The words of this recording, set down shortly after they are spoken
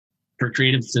for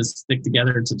creatives to stick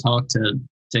together, to talk, to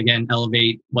again,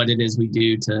 elevate what it is we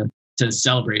do, to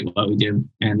celebrate what we do.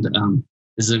 And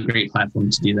this is a great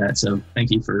platform to do that. So thank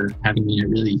you for having me. I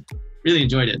really, really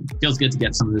enjoyed it. It feels good to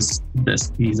get some of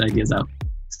these ideas out.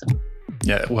 So.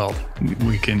 Yeah, well,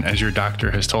 we can, as your doctor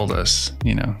has told us,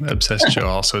 Obsessed Show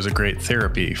also is a great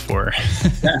therapy for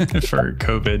for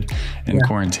COVID and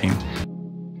quarantine.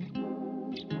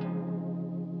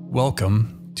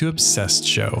 Welcome to Obsessed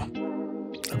Show,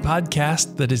 a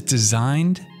podcast that is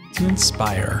designed to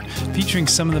inspire, featuring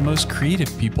some of the most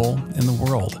creative people in the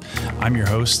world. I'm your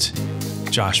host,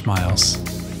 Josh Miles.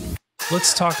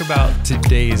 Let's talk about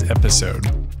today's episode.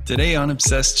 Today on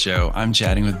Obsessed Show, I'm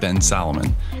chatting with Ben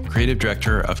Solomon, Creative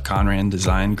Director of Conran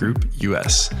Design Group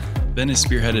US. Ben has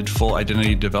spearheaded full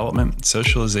identity development,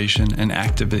 socialization, and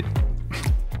activation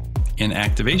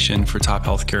for top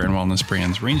healthcare and wellness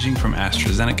brands ranging from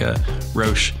AstraZeneca,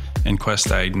 Roche, and Quest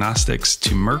Diagnostics to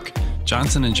Merck,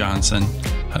 Johnson & Johnson,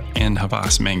 and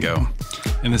Havas Mango.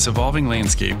 In this evolving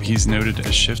landscape, he's noted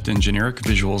a shift in generic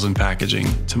visuals and packaging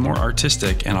to more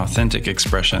artistic and authentic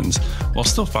expressions while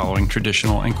still following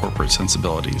traditional and corporate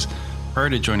sensibilities.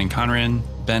 Prior to joining Conran,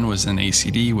 Ben was an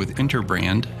ACD with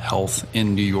Interbrand Health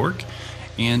in New York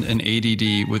and an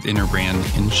ADD with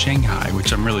Interbrand in Shanghai,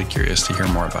 which I'm really curious to hear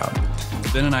more about.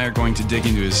 Ben and I are going to dig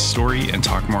into his story and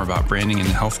talk more about branding in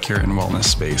the healthcare and wellness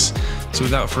space. So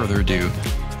without further ado,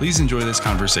 please enjoy this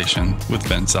conversation with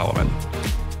Ben Solomon.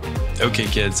 Okay,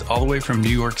 kids, all the way from New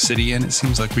York City, and it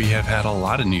seems like we have had a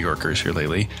lot of New Yorkers here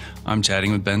lately. I'm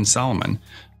chatting with Ben Solomon.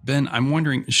 Ben, I'm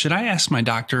wondering, should I ask my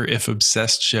doctor if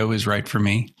Obsessed Show is right for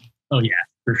me? Oh yeah,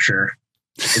 for sure.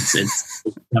 It's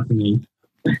definitely,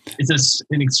 it's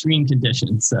an extreme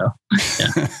condition. So,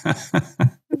 yeah.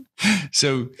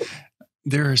 So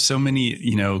there are so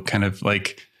many, kind of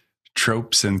like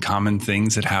tropes and common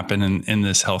things that happen in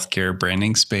this healthcare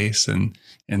branding space and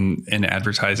in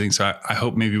advertising. So I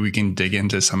hope maybe we can dig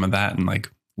into some of that and like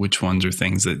which ones are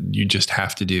things that you just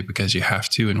have to do because you have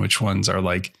to, and which ones are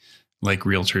like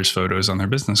realtors' photos on their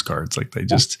business cards. Like they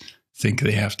just think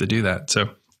they have to do that. So,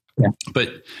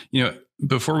 but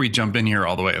before we jump in here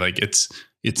all the way, like it's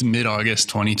mid-August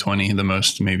 2020, the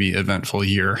most maybe eventful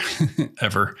year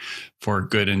ever for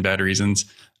good and bad reasons.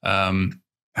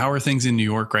 How are things in New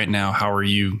York right now? How are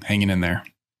you hanging in there?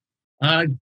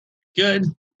 Good.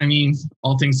 I mean,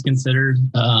 all things considered,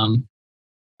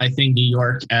 I think New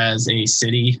York as a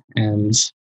city and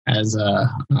as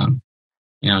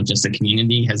just a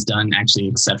community has done actually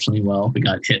exceptionally well. We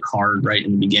got hit hard right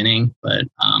in the beginning, but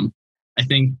I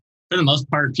think for the most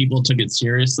part, people took it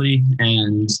seriously.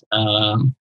 And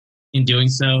in doing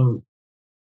so,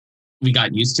 we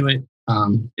got used to it.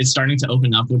 It's starting to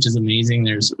open up, which is amazing.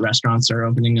 There's restaurants that are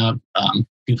opening up.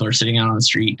 People are sitting out on the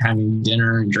street having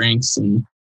dinner and drinks, and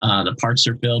the parks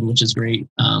are filled, which is great.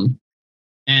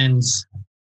 And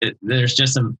there's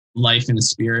just a life and a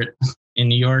spirit in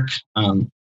New York.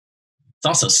 It's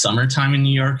also summertime in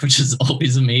New York, which is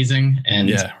always amazing. And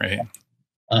yeah, right.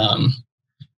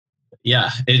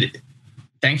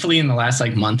 Thankfully in the last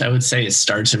month, I would say it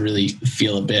started to really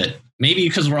feel a bit, maybe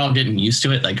because we're all getting used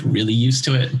to it, like really used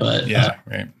to it, but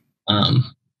right.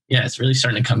 It's really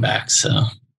starting to come back. So,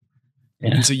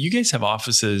 yeah. And so you guys have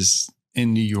offices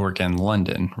in New York and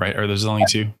London, right? Are those the only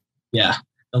two? Yeah.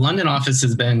 The London office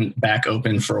has been back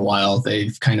open for a while.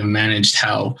 They've kind of managed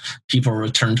how people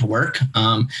return to work.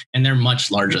 And they're much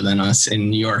larger than us. In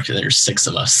New York, there's 6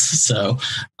 of us. So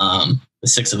the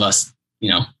 6 of us, we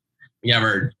have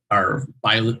our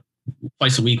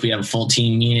twice a week, we have full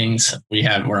team meetings.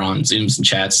 We're on Zooms and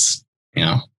chats,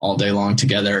 all day long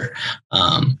together.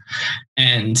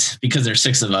 And because there's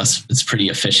 6 of us, it's pretty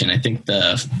efficient. I think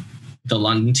the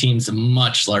London team's a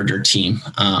much larger team.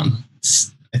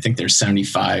 I think there's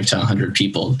 75 to 100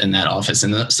 people in that office.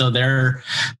 And so they're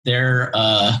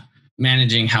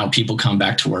managing how people come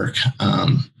back to work.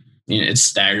 It's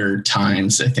staggered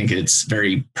times. I think it's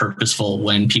very purposeful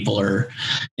when people are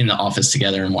in the office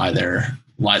together and why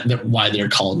they're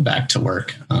called back to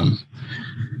work.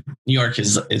 New York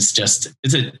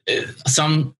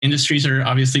some industries are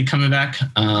obviously coming back.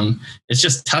 It's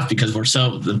just tough because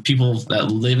the people that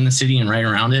live in the city and right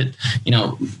around it,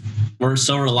 we're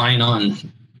so reliant on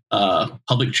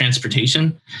public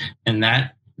transportation, and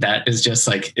that is just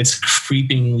it's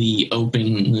creepingly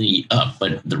openly up,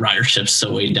 but the ridership's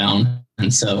so way down.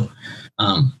 And so,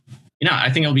 I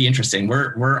think it'll be interesting.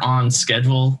 We're on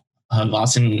schedule.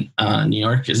 Boston, New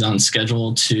York is on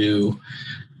schedule to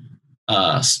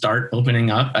start opening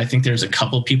up. I think there's a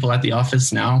couple people at the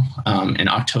office now. In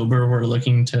October, we're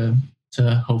looking to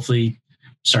hopefully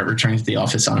start returning to the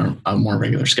office on a more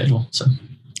regular schedule. So.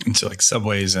 And so like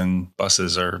subways and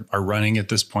buses are running at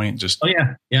this point, just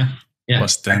yeah.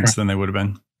 less dense than they would have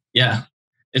been. Yeah.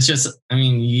 It's just, I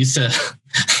mean, you used to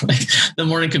like the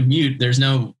morning commute,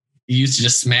 you used to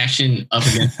just smash in up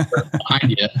against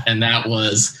behind you. And that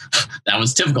was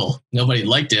typical. Nobody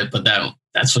liked it, but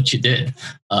that's what you did.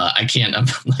 I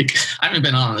haven't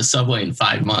been on a subway in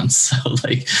 5 months. So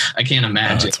like, I can't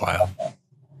imagine. Oh, that's wild.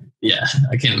 Yeah.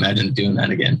 I can't imagine doing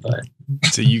that again, but.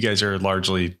 So you guys are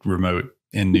largely remote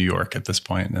in New York at this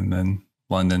point, and then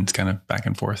London's kind of back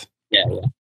and forth. Yeah.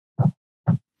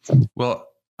 Well,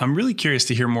 I'm really curious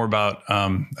to hear more about,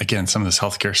 again, some of this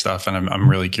healthcare stuff. And I'm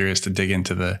really curious to dig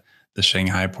into the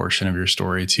Shanghai portion of your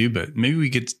story too, but maybe we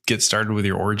could get started with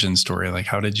your origin story. Like,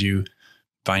 how did you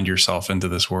find yourself into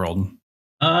this world?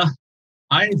 I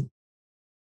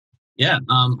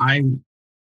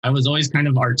was always kind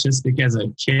of artistic as a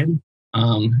kid.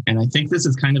 And I think this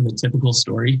is kind of a typical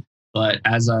story, but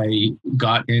as I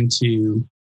got into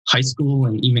high school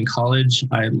and even college,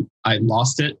 I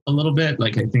lost it a little bit.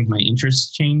 Like, I think my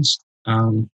interests changed.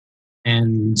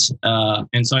 And so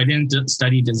I didn't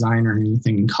study design or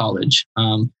anything in college.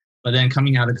 But then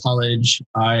coming out of college,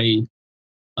 I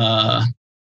wound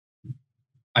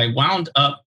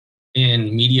up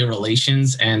in media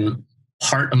relations, and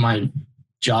part of my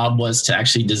job was to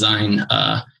actually design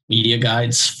media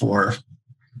guides for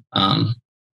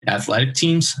athletic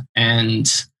teams.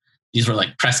 And these were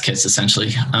like press kits,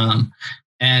 essentially.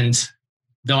 And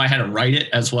though I had to write it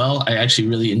as well, I actually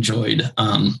really enjoyed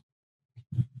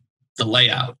the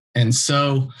layout. And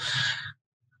so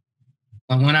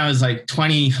when I was like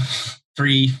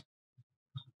 23,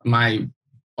 my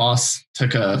boss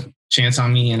took a chance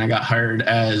on me, and I got hired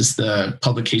as the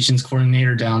publications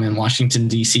coordinator down in Washington,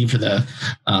 D.C. for the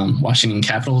Washington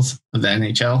Capitals of the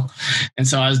NHL. And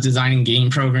so I was designing game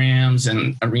programs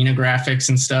and arena graphics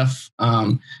and stuff,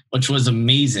 which was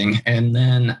amazing. And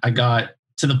then I got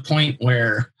to the point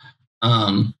where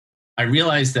I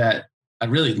realized that I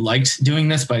really liked doing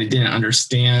this, but I didn't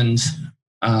understand.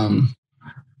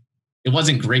 It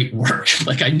wasn't great work.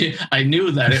 Like, I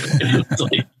knew that it was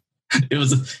like, it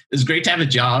was great to have a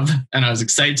job, and I was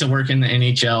excited to work in the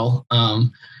NHL.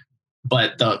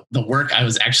 But the work I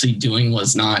was actually doing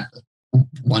was not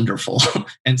wonderful.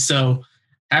 And so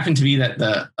happened to be that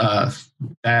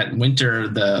that winter,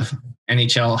 the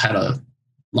NHL had a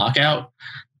lockout.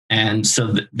 And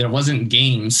so there wasn't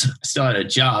games. I still had a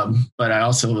job, but I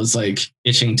also was like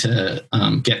itching to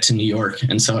get to New York.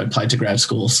 And so I applied to grad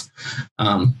schools.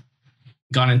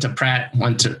 Got into Pratt,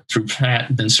 through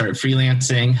Pratt, then started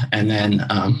freelancing. And then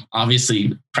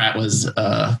obviously Pratt was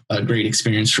a great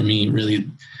experience for me.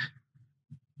 Really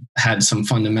had some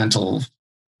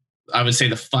I would say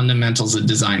the fundamentals of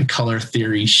design, color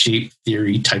theory, shape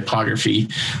theory, typography,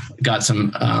 got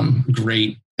some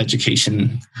great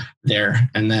education there.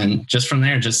 And then just from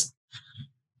there, just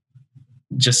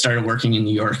started working in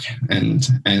New York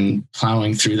and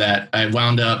plowing through that. I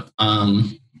wound up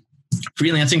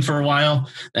freelancing for a while.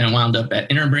 Then I wound up at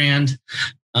Interbrand,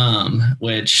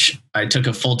 which I took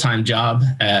a full-time job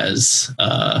as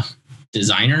a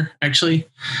designer, actually,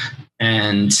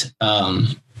 and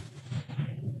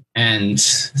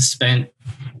spent,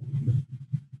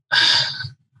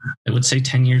 I would say,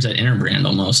 10 years at Interbrand,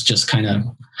 almost, just kind of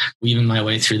weaving my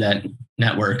way through that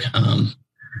network. I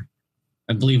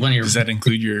believe does that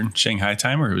include your Shanghai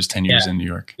time, or it was 10 years in New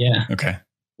York? Yeah. Okay.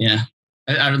 Yeah.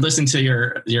 I would listen to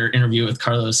your interview with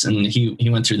Carlos, and he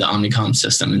went through the Omnicom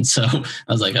system. And so I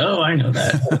was like, oh, I know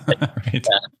that.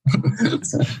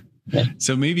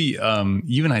 So maybe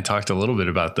you and I talked a little bit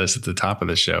about this at the top of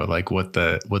the show, like what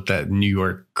that New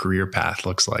York career path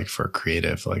looks like for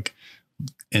creative, like,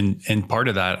 and part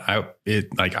of that,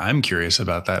 I'm curious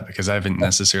about that because I haven't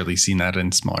necessarily seen that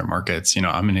in smaller markets. You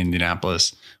know, I'm in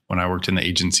Indianapolis. When I worked in the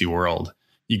agency world,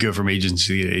 you go from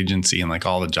agency to agency and like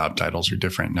all the job titles are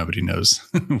different. Nobody knows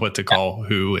what to call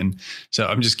who. And so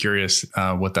I'm just curious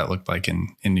what that looked like in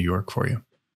New York for you.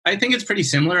 I think it's pretty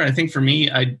similar. I think for me,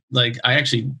 I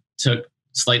actually took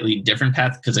slightly different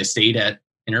path because I stayed at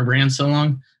Interbrand so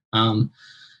long.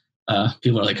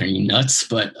 People are like, are you nuts?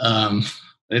 But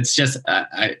it's just,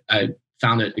 I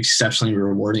found it exceptionally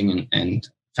rewarding and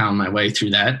found my way through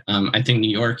that. I think New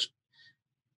York,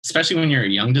 especially when you're a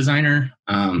young designer,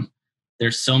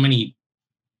 there's so many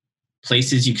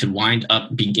places you could wind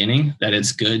up beginning that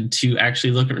it's good to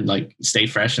actually stay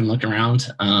fresh and look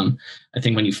around. I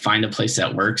think when you find a place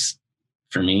that works,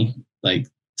 for me, like,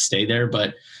 stay there.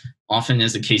 But often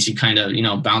is the case, you kind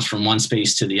of, bounce from one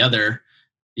space to the other.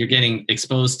 You're getting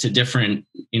exposed to different,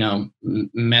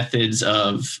 methods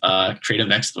of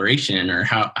creative exploration, or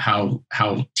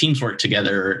how teams work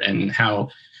together, and how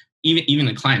even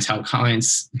the clients, how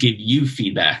clients give you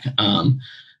feedback.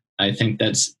 I think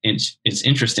it's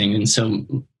interesting. And so,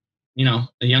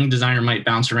 a young designer might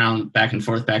bounce around back and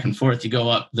forth. You go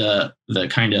up the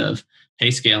kind of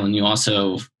pay scale, and you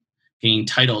also gain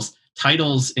titles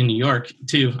in New York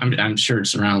too. I'm sure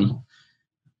it's around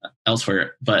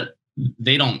elsewhere, but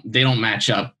they don't match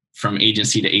up from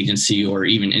agency to agency or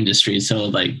even industry. So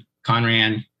like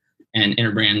Conran and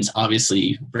Interbrand's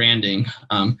obviously branding.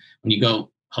 When you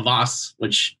go Havas,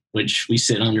 which we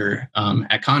sit under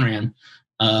at Conran,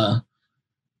 as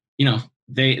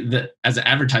an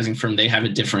advertising firm, they have a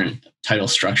different title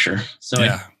structure. So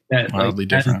yeah, wildly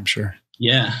different, I'm sure.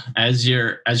 Yeah, as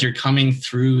you're coming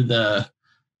through the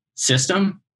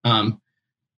system,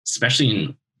 especially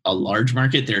in a large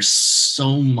market, there's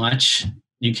so much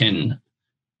you can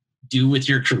do with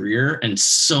your career and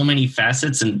so many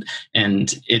facets, and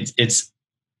it's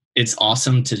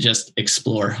awesome to just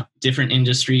explore different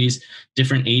industries,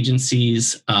 different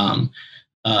agencies.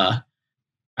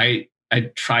 I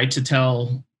try to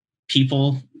tell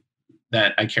people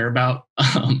that I care about,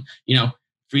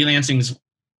 freelancing is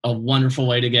a wonderful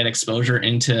way to get exposure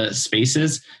into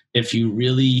spaces. If you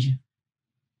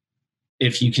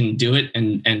can do it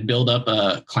and build up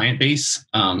a client base,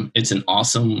 it's an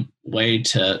awesome way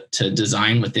to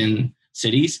design within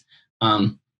cities.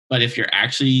 But if you're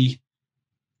actually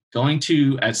going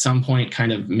to, at some point,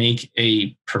 kind of make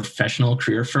a professional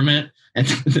career from it, and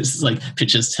this is like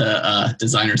pitches to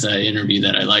designers that I interview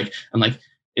that I'm like,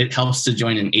 it helps to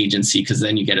join an agency, because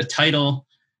then you get a title.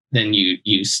 Then you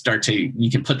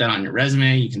can put that on your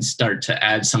resume. You can start to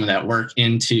add some of that work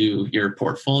into your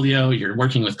portfolio. You're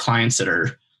working with clients that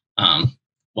are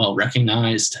well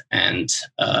recognized, and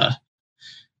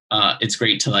it's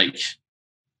great to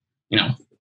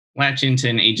latch into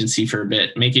an agency for a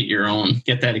bit, make it your own,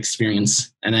 get that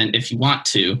experience, and then if you want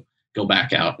to, go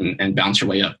back out and bounce your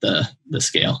way up the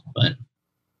scale. But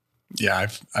yeah,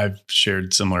 I've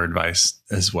shared similar advice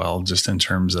as well, just in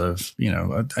terms of,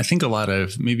 I think a lot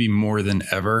of, maybe more than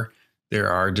ever, there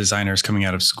are designers coming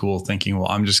out of school thinking, well,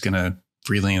 I'm just going to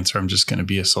freelance, or I'm just going to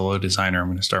be a solo designer. I'm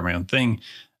going to start my own thing.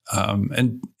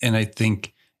 And I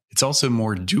think it's also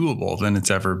more doable than it's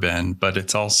ever been, but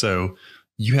it's also,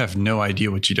 you have no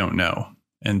idea what you don't know.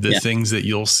 And the things that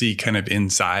you'll see kind of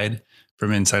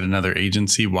from inside another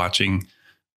agency, watching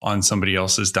on somebody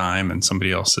else's dime and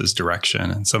somebody else's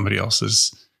direction and somebody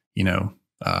else's,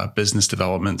 business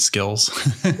development skills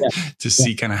to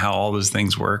see kind of how all those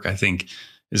things work, I think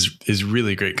is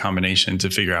really a great combination to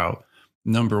figure out,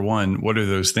 number one, what are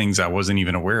those things I wasn't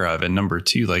even aware of? And number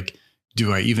two,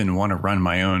 do I even want to run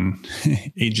my own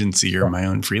agency or my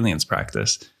own freelance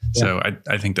practice? Yeah. So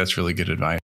I think that's really good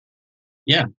advice.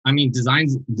 Yeah. I mean,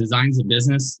 design's a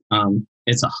business.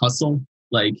 It's a hustle.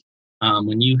 When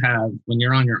you're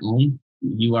on your own,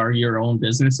 you are your own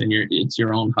business, and it's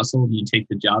your own hustle. You take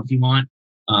the jobs you want,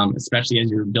 especially as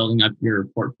you're building up your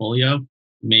portfolio,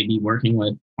 maybe working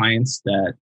with clients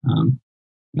that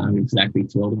not exactly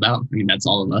thrilled about. I mean, that's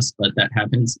all of us, but that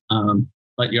happens.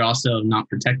 But you're also not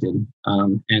protected.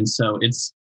 And so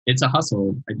it's a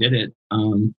hustle. I did it.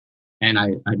 And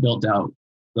I built out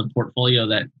the portfolio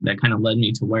that kind of led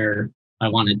me to where I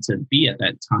wanted to be at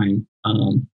that time.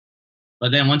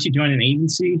 But then once you join an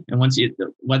agency, and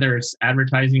whether it's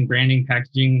advertising, branding,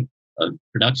 packaging,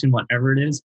 production, whatever it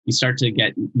is, you start to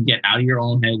get out of your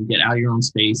own head, get out of your own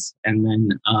space. And then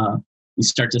you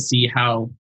start to see how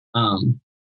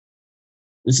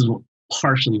this is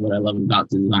partially what I love about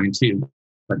design too.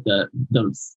 But the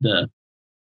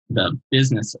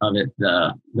business of it,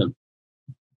 the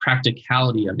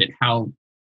practicality of it, how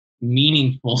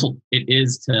meaningful it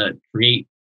is to create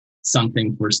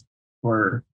something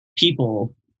for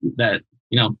people that,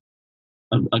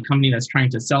 a company that's trying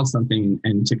to sell something,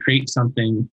 and to create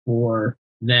something for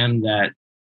them that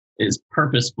is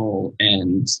purposeful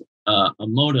and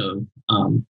emotive.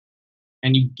 And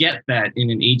you get that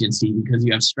in an agency because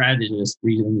you have strategists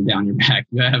breathing down your back.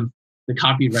 You have the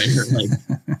copywriter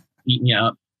beating you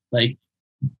up, and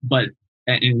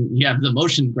you have the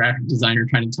motion graphic designer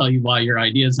trying to tell you why your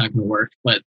idea is not going to work.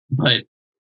 But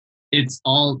it's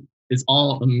all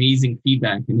amazing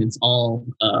feedback, and it's all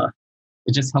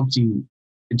it just helps you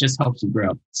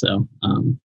grow. So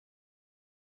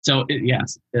to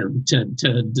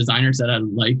designers that I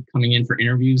like coming in for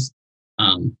interviews,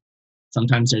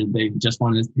 sometimes they just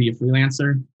want to be a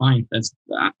freelancer. Fine,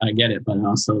 I get it, but I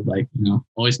also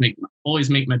always make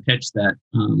my pitch that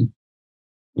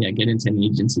get into an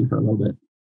agency for a little bit.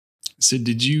 So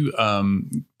did you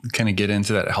kind of get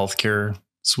into that healthcare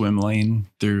swim lane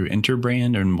through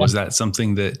Interbrand, and was that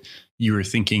something that you were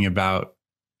thinking about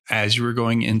as you were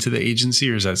going into the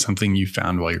agency, or is that something you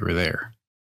found while you were there?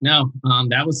 No,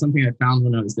 that was something I found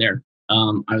when I was there.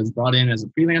 I was brought in as a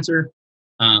freelancer,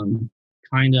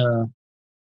 kind of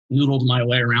noodled my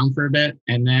way around for a bit,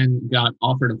 and then got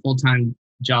offered a full-time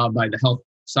job by the health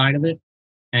side of it.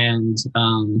 And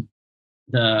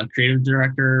the creative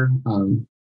director,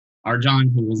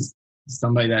 Arjan, who was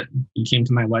somebody that he came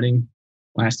to my wedding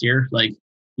last year, like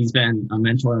he's been a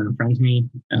mentor and a friend to me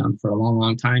for a long,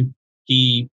 long time.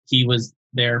 He was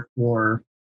there for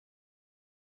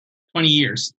 20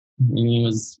 years. And he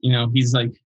was, he's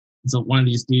one of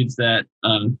these dudes that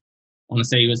I want to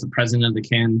say he was the president of the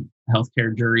Cannes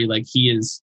healthcare jury. Like he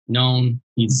is known,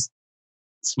 he's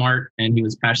smart, and he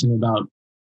was passionate about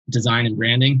design and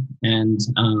branding. And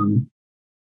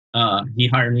he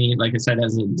hired me, like I said,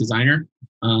 as a designer,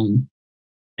 and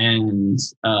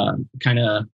kind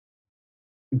of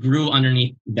grew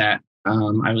underneath that.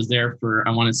 I was there for,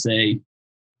 I want to say,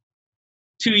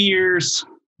 2 years.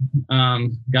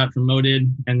 Got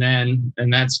promoted, and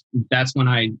that's when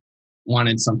I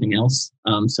wanted something else.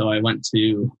 So I went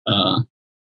to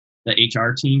the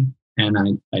HR team,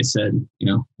 and I said,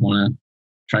 want to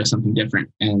try something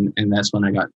different, and that's when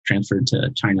I got transferred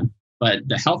to China. But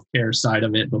the healthcare side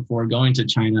of it, before going to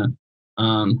China,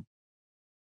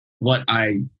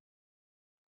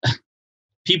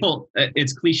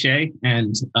 it's cliche,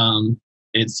 and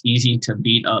it's easy to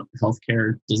beat up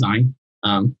healthcare design.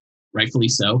 Rightfully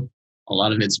so. A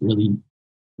lot of it's really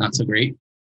not so great.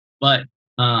 But,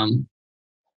 and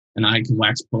I can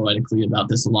wax poetically about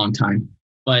this a long time.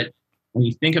 But when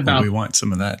you think about... we want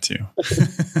some of that too.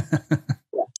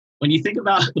 When you think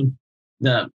about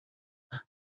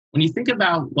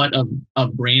what a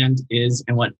brand is,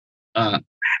 and what a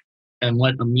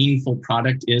meaningful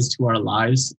product is to our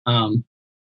lives,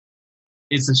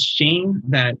 it's a shame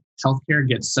that healthcare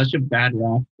gets such a bad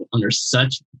rap under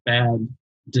such bad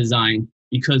design,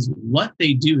 because what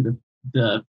they do,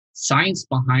 the science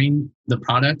behind the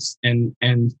products, and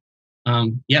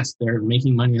yes, they're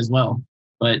making money as well,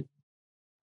 but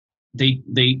they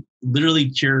literally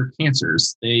cure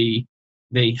cancers. They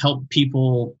help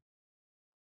people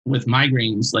with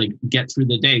migraines, like, get through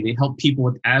the day. They help people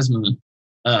with asthma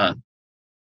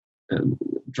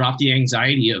drop the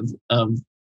anxiety of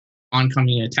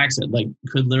oncoming attacks that, like,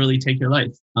 could literally take your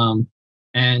life.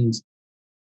 And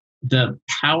the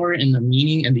power and the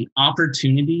meaning and the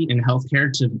opportunity in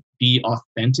healthcare to be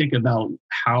authentic about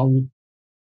how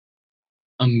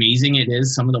amazing it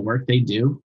is, some of the work they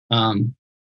do,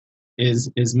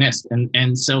 is missed.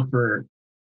 And so for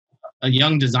a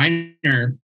young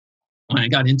designer, when I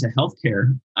got into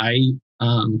healthcare, I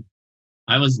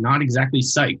was not exactly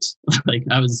psyched. Like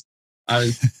I was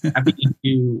happy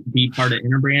to be part of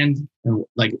Interbrand, and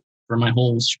like for my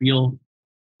whole spiel,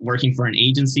 working for an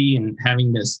agency and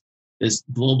having this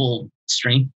global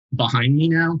strength behind me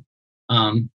now.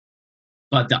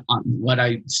 But what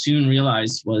I soon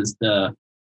realized was the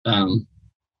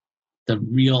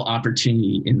real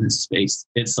opportunity in this space.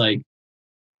 It's like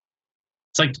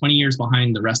 20 years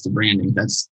behind the rest of branding.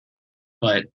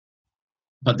 But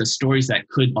the stories that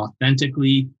could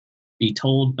authentically be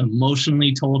told,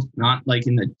 emotionally told, not like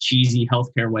in the cheesy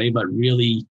healthcare way, but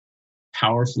really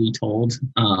powerfully told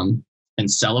and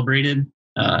celebrated,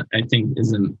 I think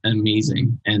is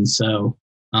amazing. And so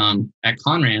at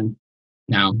Conran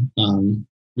now,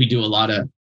 we do a lot of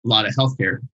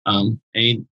healthcare.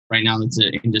 Right now, it's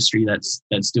an industry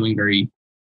that's doing very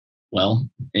well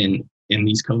in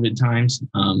these COVID times,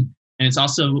 and it's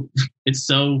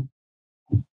so.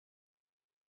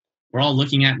 We're all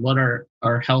looking at what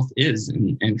our health is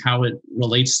and how it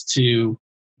relates to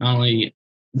not only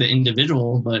the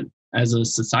individual, but as a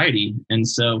society. And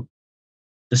so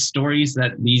the stories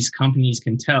that these companies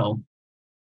can tell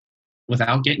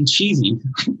without getting cheesy,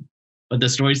 but the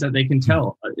stories that they can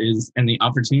tell and the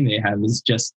opportunity they have is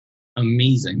just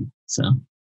amazing. So,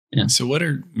 yeah. So what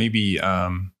are maybe, I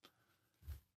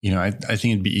think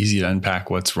it'd be easy to unpack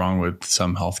what's wrong with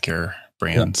some healthcare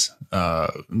brands,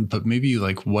 but maybe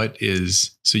like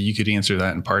so you could answer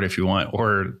that in part if you want,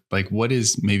 or like what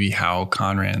is maybe how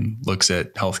Conran looks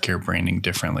at healthcare branding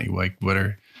differently? Like what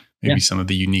are maybe some of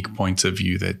the unique points of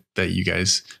view that you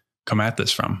guys come at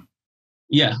this from?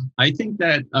 Yeah, I think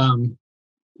that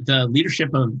the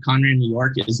leadership of Conran New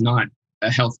York is not a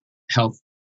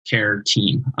healthcare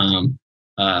team.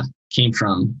 Came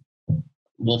from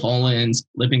Wolf Olins,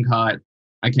 Lippincott.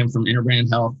 I came from Interbrand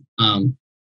Health.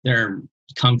 They're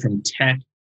come from tech,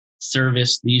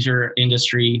 service, leisure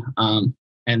industry.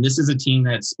 And this is a team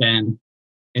that's been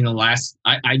in the last,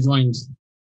 I joined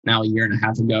now a year and a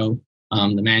half ago.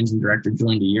 The managing director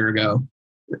joined a year ago.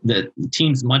 the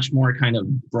team's much more kind of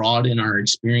broad in our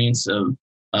experience of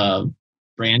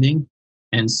branding.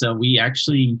 And so we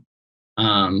actually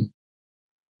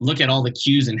look at all the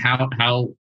cues and how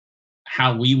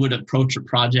we would approach a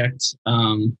project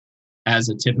as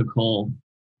a typical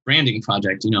branding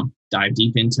project. Dive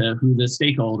deep into who the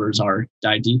stakeholders are,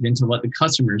 dive deep into what the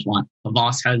customers want.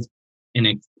 Havas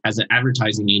as an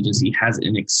advertising agency, has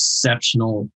an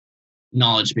exceptional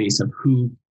knowledge base of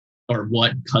who or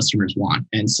what customers want.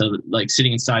 And so like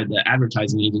sitting inside the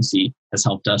advertising agency has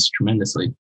helped us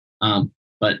tremendously.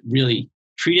 But really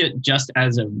treat it just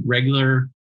as a regular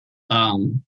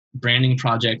branding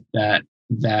project that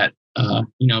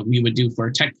we would do for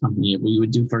a tech company, we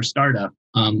would do for a startup.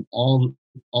 All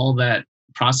that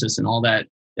process and all that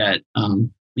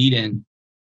lead in.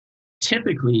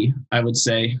 Typically, I would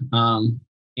say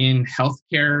in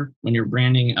healthcare, when you're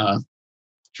branding a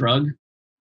drug,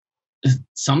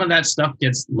 some of that stuff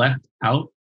gets left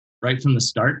out right from the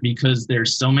start because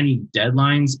there's so many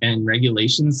deadlines and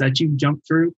regulations that you jump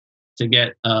through to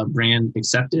get a brand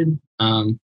accepted.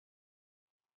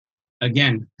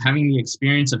 Again, having the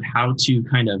experience of how to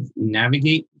kind of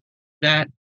navigate that,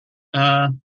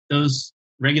 those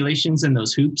regulations and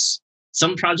those hoops.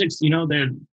 Some projects, their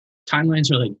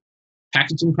timelines are like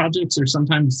packaging projects are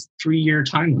sometimes 3-year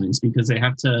timelines because they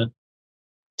have to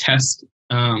test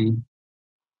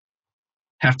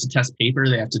paper,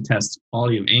 they have to test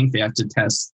quality of ink, they have to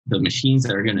test the machines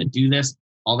that are going to do this.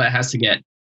 All that has to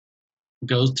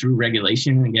go through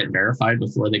regulation and get verified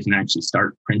before they can actually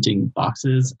start printing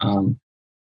boxes.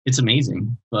 It's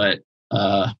amazing, but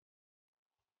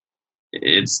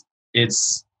it's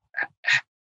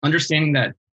understanding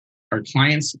that our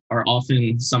clients are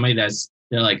often somebody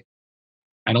they're like,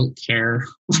 I don't care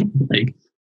like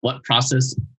what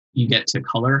process you get to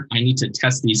color. I need to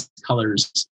test these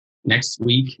colors next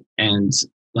week, and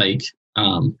like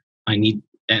I need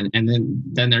and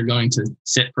then they're going to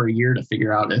sit for a year to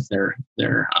figure out if they're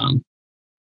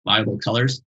viable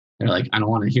colors. They're like, I don't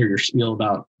want to hear your spiel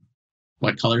about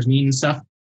what colors mean and stuff.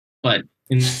 But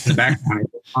in the background,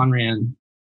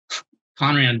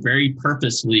 Conran very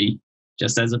purposely,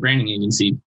 just as a branding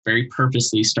agency, very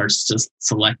purposely starts just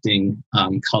selecting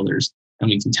colors, and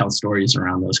we can tell stories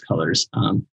around those colors.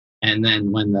 And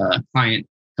then when the client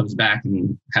comes back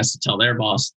and has to tell their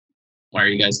boss, why are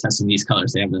you guys testing these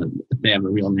colors? They have a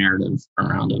real narrative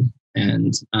around them.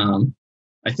 And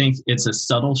I think it's a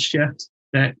subtle shift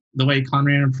that the way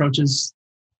Conran approaches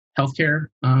healthcare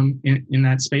in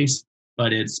that space,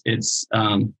 but it's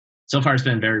so far it's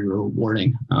been very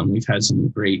rewarding. We've had some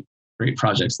great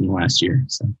projects in the last year.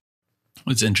 So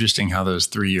it's interesting how those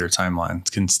 3-year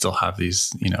timelines can still have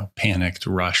these, panicked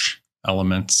rush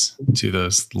elements to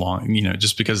those long,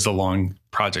 just because the long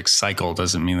project cycle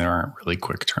doesn't mean there aren't really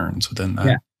quick turns within that.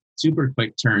 Yeah, super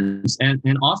quick turns. And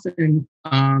often,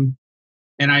 and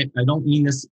I don't mean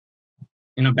this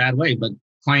in a bad way, but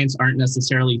clients aren't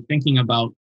necessarily thinking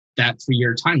about that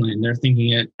 3-year timeline. They're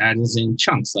thinking it as in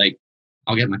chunks. Like,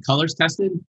 I'll get my colors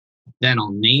tested, then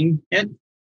I'll name it,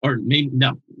 or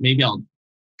maybe I'll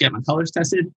get my colors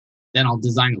tested, then I'll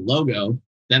design a logo,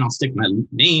 then I'll stick my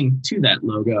name to that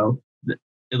logo.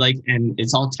 And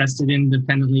it's all tested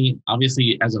independently.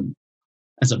 Obviously, as a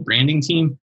branding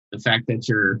team, the fact that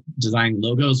you're designing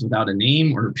logos without a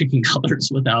name or picking colors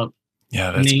without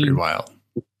that's pretty wild.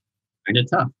 Kind of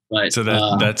tough. But so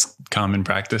that's common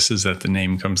practice, is that the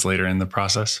name comes later in the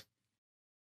process?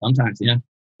 Sometimes,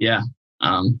 yeah.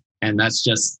 And that's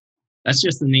just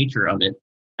the nature of it.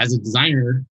 As a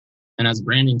designer and as a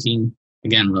branding team,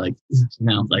 again, we're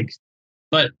like,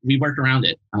 but we work around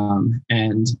it.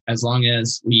 And as long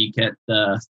as we get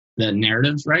the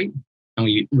narratives right, and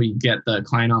we get the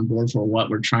client on board for what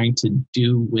we're trying to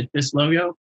do with this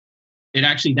logo, it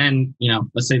actually then,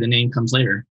 let's say the name comes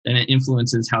later, then it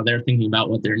influences how they're thinking about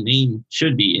what their name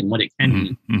should be and what it can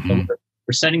mean. Mm-hmm. So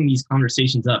we're setting these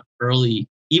conversations up early,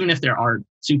 even if there are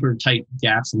super tight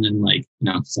gaps, and then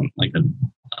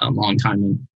a long time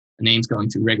and the name's going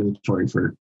through regulatory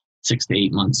for 6 to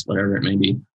 8 months, whatever it may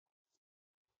be.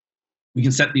 We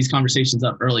can set these conversations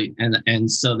up early, and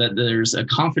so that there's a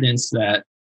confidence that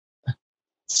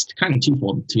it's kind of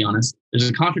twofold, to be honest. There's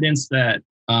a confidence that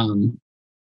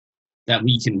that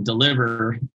we can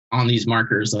deliver on these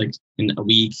markers, like in a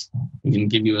week. We can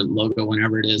give you a logo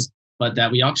whenever it is, but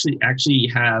that we actually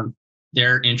have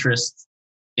their interests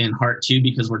in heart too,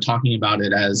 because we're talking about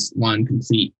it as one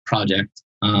complete project.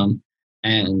 And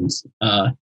it's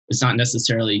not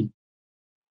necessarily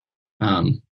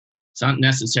of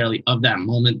that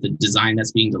moment, the design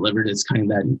that's being delivered. It's kind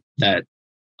of that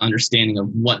understanding of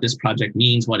what this project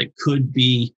means, what it could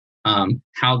be,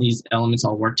 how these elements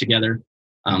all work together.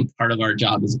 part of our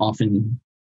job is often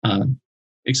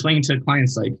explaining to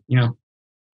clients, like,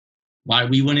 why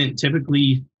we wouldn't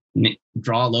typically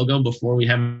draw a logo before we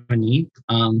have a need.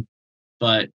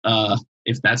 But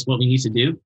if that's what we need to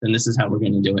do, then this is how we're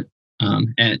going to do it,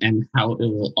 and how it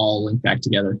will all link back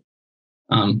together.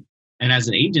 And as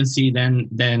an agency, then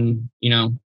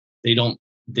they don't.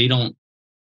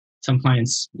 Some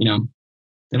clients,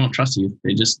 they don't trust you.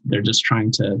 They're just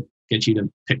trying to get you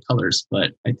to pick colors.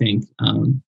 But I think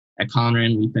at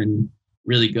Conran, we've been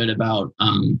really good about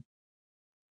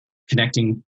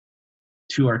connecting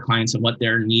to our clients and what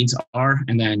their needs are,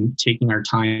 and then taking our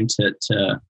time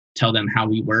to tell them how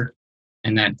we work,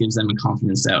 and that gives them a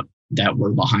confidence that we're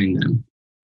behind them.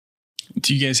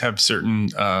 Do you guys have certain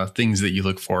things that you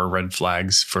look for, red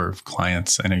flags for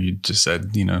clients? I know you just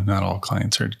said, not all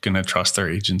clients are going to trust their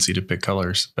agency to pick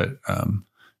colors, but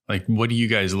what do you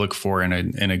guys look for in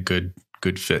a good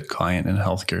fit client in a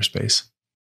healthcare space?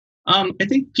 I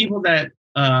think people that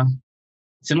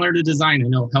similar to design. I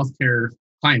know healthcare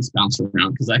clients bounce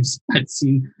around because I've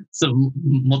seen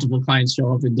multiple clients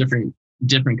show up in different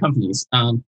companies,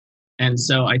 and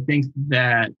so I think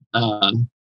that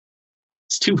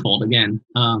it's twofold. Again,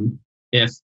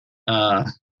 if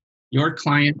your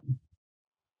client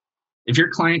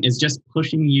is just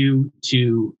pushing you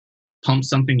to pump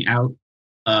something out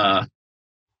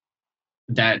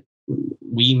that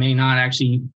we may not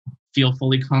actually feel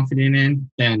fully confident in,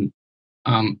 then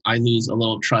I lose a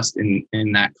little trust in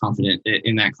that client,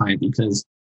 because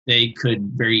they could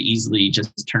very easily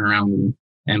just turn around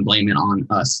and blame it on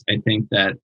us. I think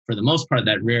that for the most part,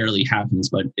 that rarely happens,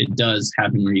 but it does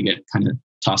happen where you get kind of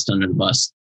tossed under the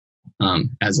bus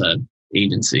as a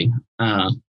agency.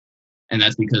 And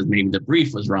that's because maybe the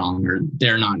brief was wrong, or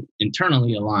they're not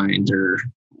internally aligned, or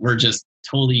we're just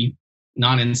totally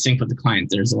not in sync with the client.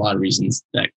 There's a lot of reasons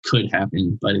that could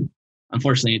happen, but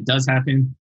unfortunately it does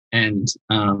happen. And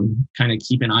kind of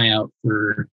keep an eye out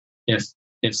for if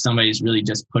somebody's really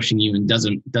just pushing you and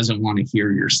doesn't want to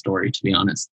hear your story, to be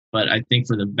honest. But I think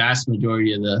for the vast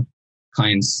majority of the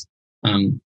clients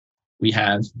we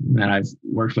have that I've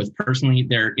worked with personally,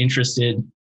 they're interested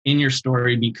in your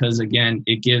story because, again,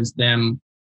 it gives them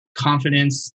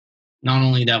confidence, not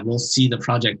only that we'll see the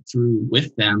project through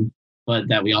with them, but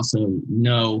that we also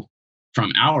know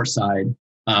from our side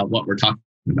what we're talking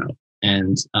about.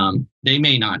 And they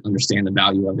may not understand the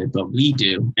value of it, but we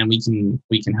do, and we can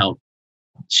help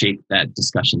shape that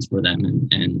discussions for them.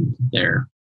 And they're,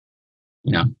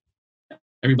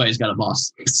 everybody's got a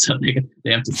boss, so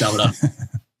they have to sell it up.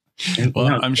 And,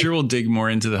 well, I'm sure we'll dig more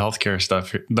into the healthcare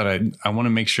stuff, but I want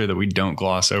to make sure that we don't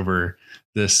gloss over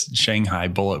this Shanghai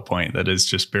bullet point that has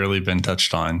just barely been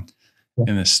touched on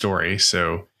in this story.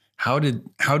 So how did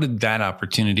that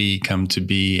opportunity come to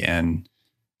be, and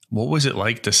what was it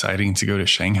like deciding to go to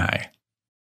Shanghai?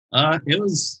 It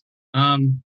was,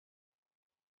 like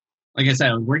I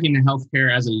said, I was working in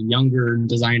healthcare as a younger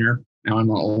designer. Now I'm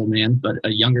an old man, but a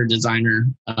younger designer.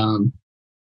 And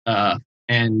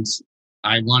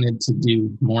I wanted to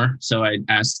do more. So I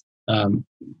asked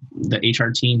the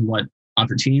HR team what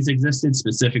opportunities existed,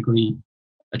 specifically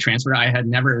a transfer. I had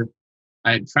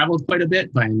traveled quite a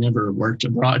bit, but I never worked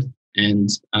abroad. And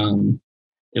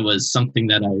it was something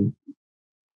that I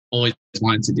always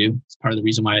wanted to do. It's part of the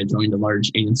reason why I joined a large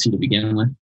agency to begin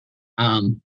with.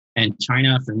 And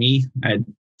China, for me, I had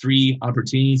 3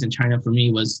 opportunities, and China for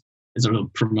me is a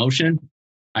promotion.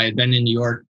 I had been in New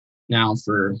York now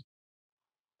for,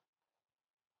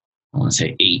 I want to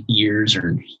say 8 years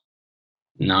or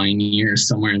 9 years,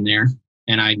 somewhere in there.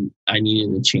 And I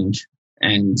needed a change.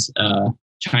 And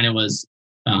China was,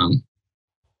 I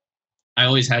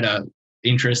always had a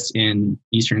interest in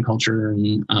Eastern culture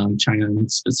and China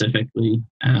specifically.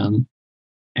 And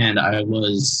I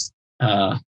was,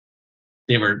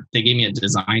 they gave me a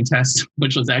design test,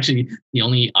 which was actually the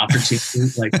only opportunity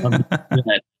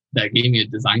that gave me a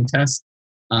design test.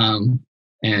 And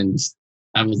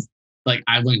I was like,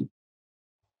 I went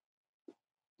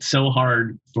so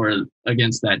hard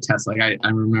against that test. Like I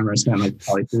remember I spent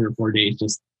probably 3 or 4 days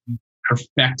just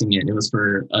perfecting it. It was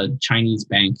for a Chinese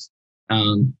bank.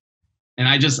 And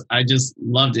I just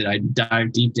loved it. I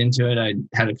dived deep into it. I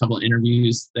had a couple of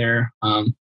interviews there.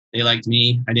 They liked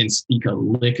me. I didn't speak a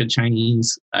lick of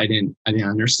Chinese. I didn't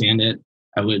understand it.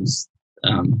 I was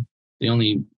the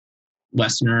only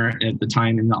Westerner at the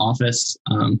time in the office.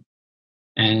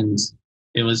 And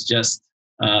it was just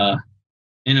an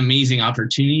amazing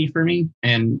opportunity for me.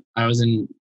 And I wasn't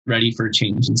ready for a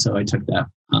change. And so I took that.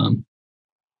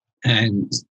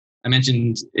 And I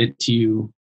mentioned it to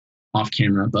you off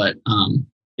camera, but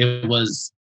it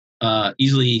was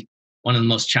easily one of the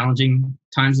most challenging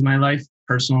times of my life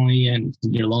personally, and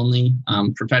you're lonely.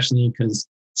 Professionally, because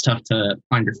it's tough to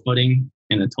find your footing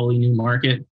in a totally new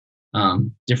market.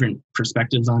 Different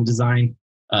perspectives on design,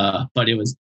 but it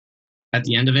was, at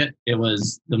the end of it, it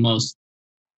was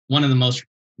one of the most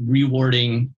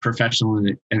rewarding professional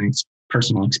and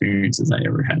personal experiences I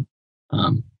ever had.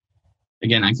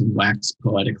 Again, I can wax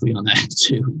poetically on that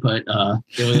too, but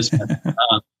it was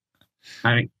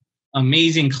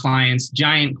amazing clients,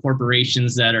 giant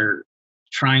corporations that are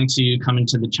trying to come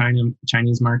into the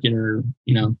Chinese market, or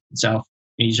South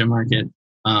Asia market.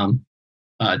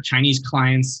 Chinese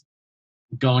clients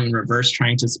going reverse,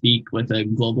 trying to speak with a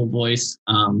global voice,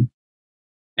 and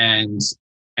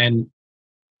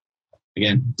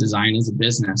again, design is a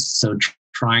business, so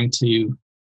trying to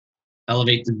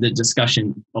elevate the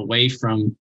discussion away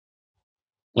from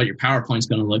what your PowerPoint's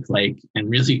going to look like, and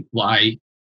really why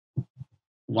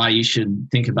you should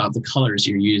think about the colors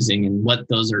you're using and what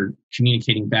those are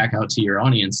communicating back out to your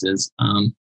audiences.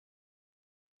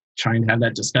 Trying to have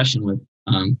that discussion with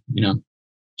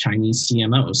Chinese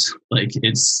CMOs, like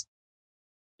it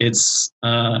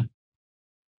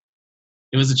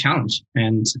was a challenge,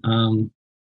 and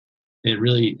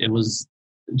it was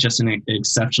just an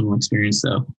exceptional experience,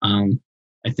 though. I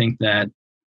think that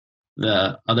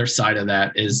the other side of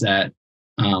that is that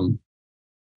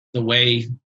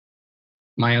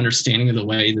my understanding of the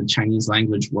way the Chinese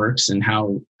language works and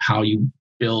how you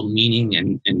build meaning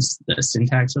and the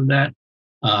syntax of that,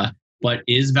 what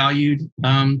is valued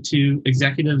to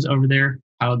executives over there,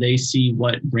 how they see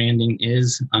what branding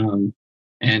is,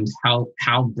 and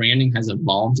how branding has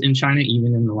evolved in China,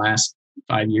 even in the last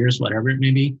 5 years, whatever it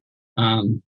may be.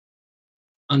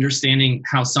 Understanding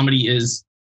how somebody is,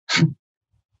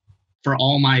 for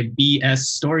all my BS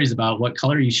stories about what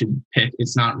color you should pick,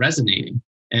 it's not resonating.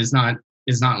 It's not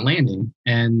landing.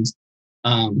 And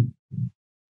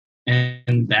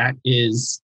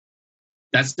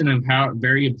that's an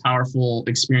very powerful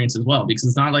experience as well, because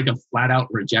it's not like a flat out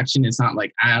rejection. It's not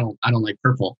like, I don't like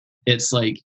purple. It's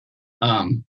like, I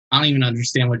don't even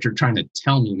understand what you're trying to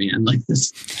tell me, man. Like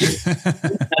this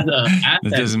that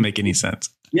doesn't make any sense.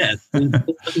 Yes, it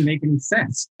doesn't make any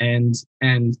sense. And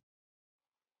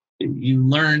you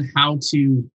learn how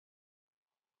to,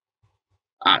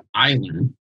 I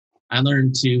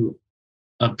learned to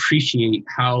appreciate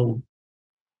how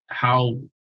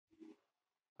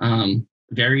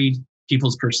varied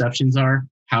people's perceptions are,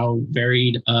 how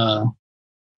varied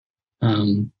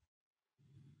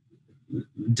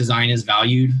design is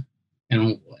valued,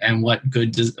 and what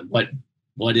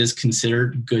what is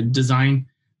considered good design.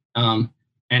 And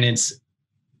it's,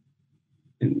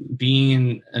 being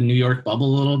in a New York bubble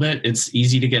a little bit, it's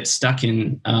easy to get stuck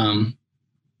in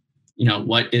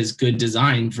what is good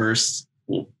design versus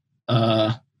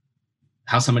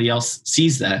how somebody else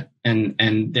sees that,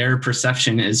 and their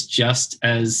perception is just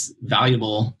as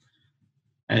valuable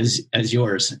as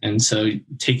yours. And so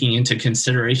taking into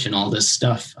consideration all this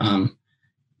stuff,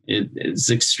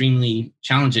 it's extremely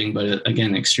challenging, but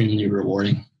again, extremely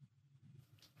rewarding.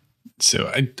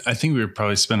 So I think we would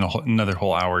probably spend another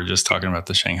whole hour just talking about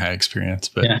the Shanghai experience.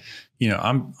 But,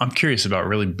 I'm curious about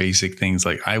really basic things.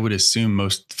 Like, I would assume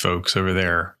most folks over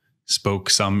there spoke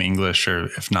some English, or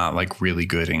if not, like really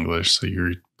good English. So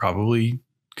you're probably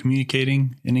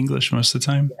communicating in English most of the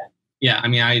time. Yeah. I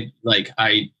mean,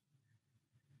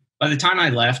 by the time I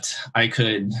left, I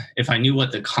could, if I knew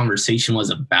what the conversation was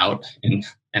about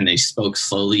and they spoke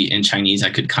slowly in Chinese, I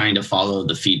could kind of follow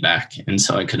the feedback. And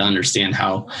so I could understand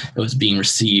how it was being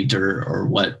received or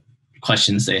what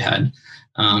questions they had.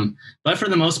 But for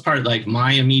the most part, like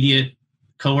my immediate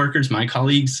coworkers, my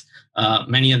colleagues,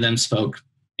 many of them spoke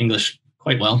English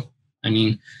quite well. I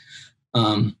mean,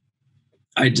 I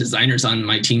had designers on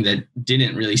my team that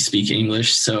didn't really speak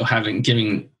English, so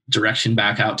giving direction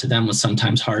back out to them was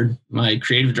sometimes hard. My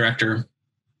creative director,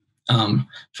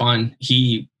 Fan,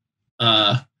 he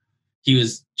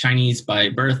was Chinese by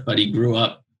birth, but he grew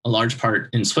up a large part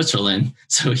in Switzerland.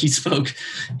 So he spoke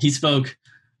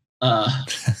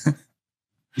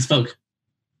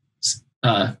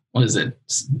what is it?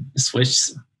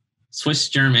 Swiss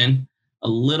German, a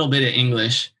little bit of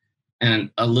English,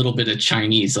 and a little bit of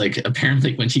Chinese. Like,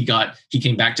 apparently when he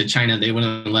came back to China, they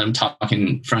wouldn't let him talk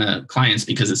in front of clients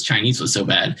because his Chinese was so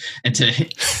bad. And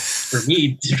for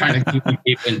me to try to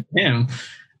communicate with him,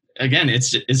 again,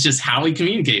 it's just how we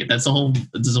communicate. That's a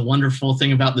wonderful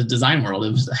thing about the design world,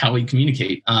 is how we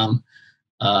communicate. It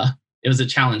was a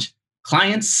challenge.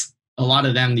 Clients, a lot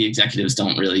of them, the executives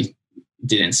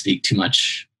didn't speak too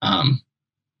much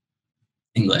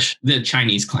English. The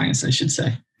Chinese clients, I should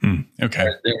say. Okay.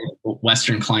 They're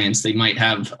Western clients. They might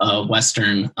have a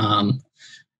Western,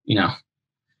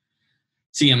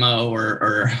 CMO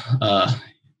or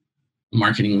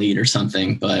marketing lead or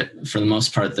something. But for the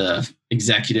most part, the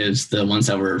executives, the ones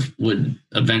that would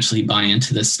eventually buy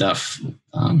into this stuff,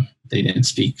 they didn't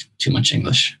speak too much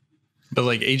English. But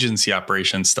like agency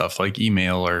operation stuff, like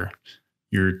email or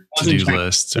your to-do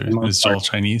lists, or it's all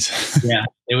Chinese. Yeah,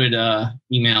 they would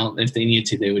email if they needed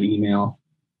to. They would email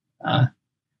to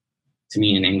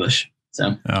me in English.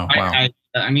 So, oh, wow.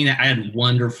 I mean, I had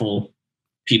wonderful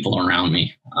people around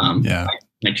me. My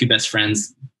two best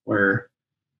friends were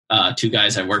two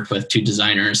guys I worked with, two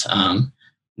designers,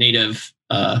 native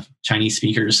Chinese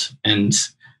speakers, and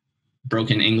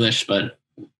broken English, but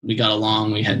we got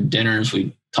along. We had dinners.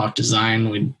 We talked design.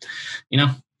 We,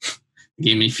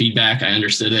 gave me feedback. I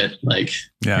understood it.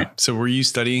 So were you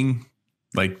studying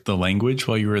like the language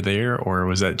while you were there, or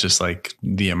was that just like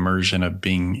the immersion of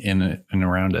being in it and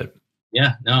around it?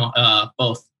 Yeah, no,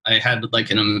 both. I had like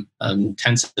an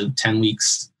intensive 10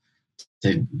 weeks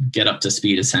to get up to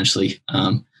speed, essentially.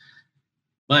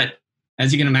 But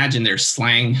as you can imagine, there's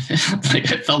slang.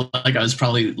 I felt like I was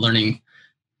probably learning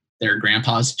their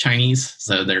grandpa's Chinese.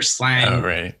 So there's slang. Oh,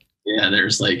 right. Yeah,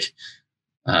 there's like,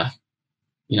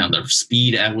 the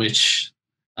speed at which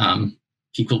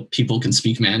people can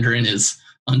speak Mandarin is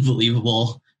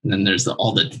unbelievable. And then there's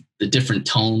all the different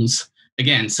tones.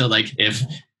 Again, so like if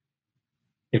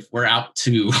we're out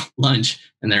to lunch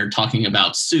and they're talking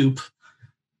about soup,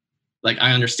 like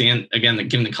I understand, again,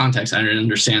 given the context, I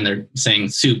understand they're saying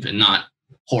soup and not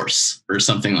horse or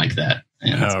something like that.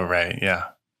 Oh, right. Yeah.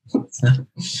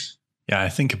 Yeah. I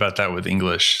think about that with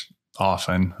English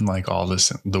often, like all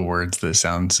the words that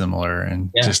sound similar.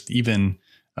 And just even,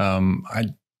 I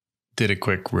did a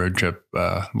quick road trip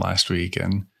last week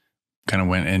and kind of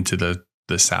went into the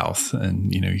South,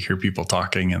 and, you hear people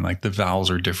talking and like the vowels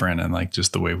are different, and like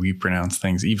just the way we pronounce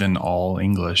things, even all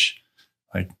English.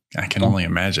 Like I can only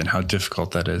imagine how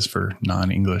difficult that is for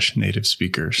non-English native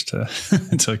speakers to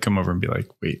to come over and be like,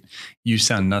 wait, you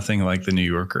sound nothing like the New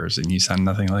Yorkers and you sound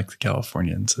nothing like the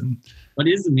Californians. And what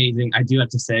is amazing, I do have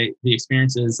to say, the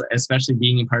experiences, especially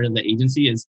being a part of the agency,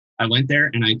 is I went there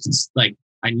and I just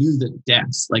I knew the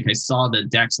decks. Like I saw the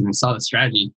decks and I saw the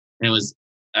strategy, and it was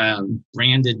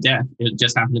branded deck. It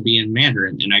just happened to be in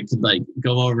Mandarin, and I could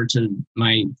go over to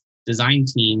my design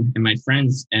team and my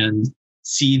friends and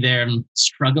see them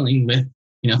struggling with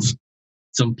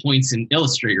some points in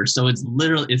Illustrator. So it's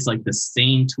like the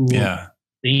same tool,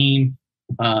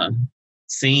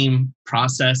 same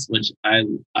process, which I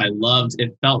loved.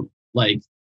 It felt like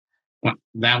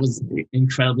that was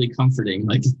incredibly comforting.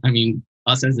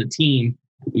 Us as a team,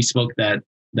 we spoke that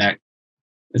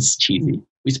it's cheesy.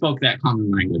 We spoke that common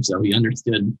language, so we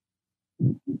understood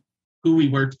who we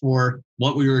worked for,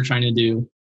 what we were trying to do,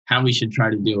 how we should try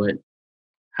to do it,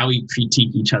 how we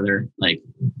critique each other. Like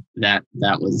that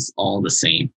was all the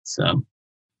same. So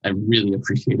I really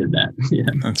appreciated that. Yeah.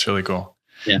 That's really cool.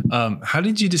 Yeah. How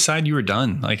did you decide you were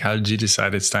done? Like, how did you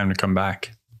decide it's time to come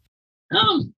back?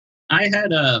 I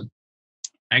had a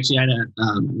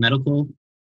medical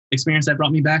experience that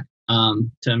brought me back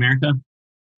to America.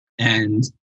 And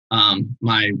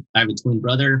I have a twin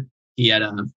brother. He had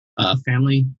a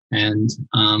family, and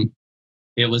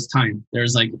it was time.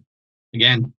 There's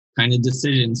again, kind of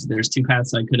decisions. There's two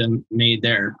paths I could have made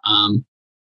there.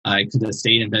 I could have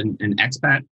stayed and been an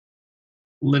expat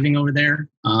living over there.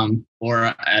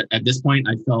 Or at this point,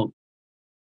 I felt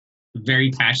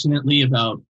very passionately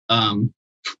about,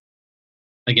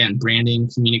 again, branding,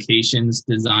 communications,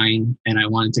 design, and I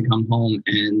wanted to come home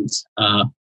and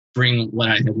bring what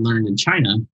I had learned in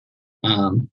China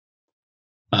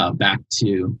back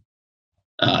to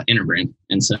Interbrand.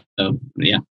 And so,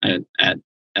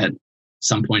 at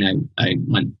some point, I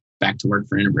went back to work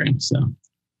for Interbrand. So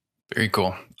very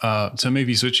cool. So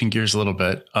maybe switching gears a little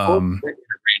bit. Interbrand,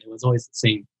 it was always the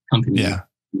same company. Yeah.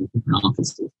 Different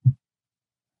offices.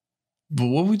 But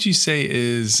what would you say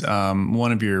is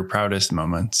one of your proudest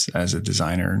moments as a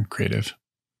designer and creative?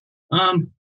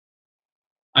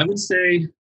 I would say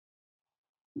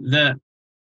that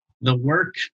the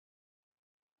work,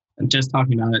 I'm just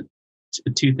talking about it,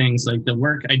 two things, like the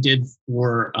work I did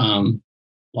for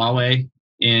Huawei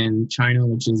in China,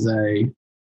 which is I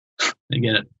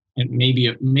get it,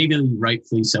 maybe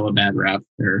rightfully so, a bad rap.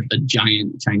 They're a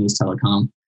giant Chinese telecom.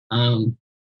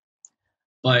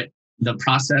 But the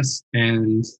process,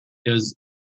 and it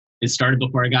started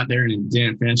before I got there and it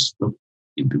didn't finish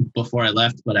before I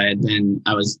left, but I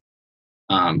was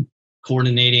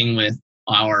coordinating with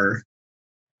our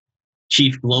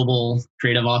chief global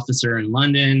creative officer in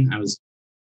London. I was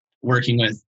working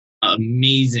with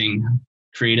amazing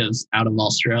creatives out of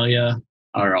Australia,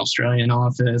 our Australian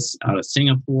office, out of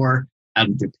Singapore, out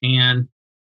of Japan,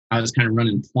 I was kind of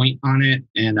running point on it,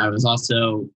 and I was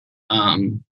also,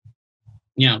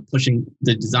 pushing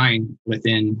the design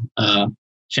within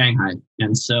Shanghai.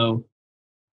 And so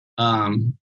I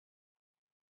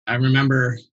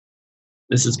remember,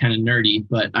 this is kind of nerdy,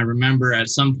 but I remember at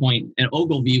some point, and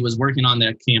Ogilvy was working on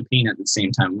the campaign at the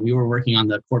same time. We were working on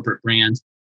the corporate brand.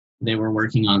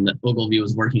 Ogilvy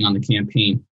was working on the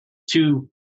campaign. Two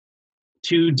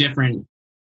different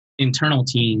internal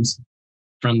teams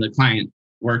from the client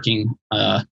working,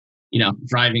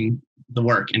 driving the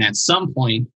work. And at some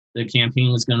point, the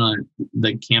campaign was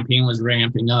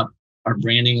ramping up. Our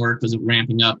branding work was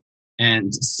ramping up,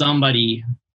 and somebody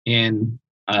in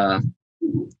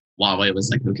Huawei was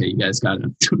like, "Okay, you guys got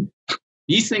to.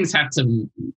 These things have to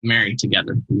marry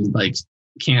together. Like,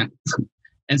 can't."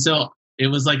 And so it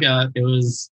was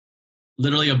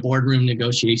literally a boardroom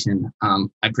negotiation.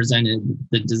 I presented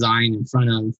the design in front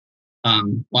of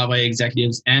Huawei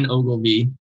executives and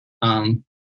Ogilvy, and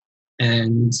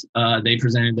they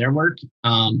presented their work.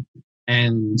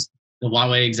 And the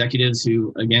Huawei executives,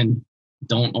 who again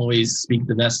don't always speak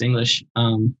the best English,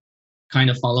 kind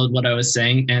of followed what I was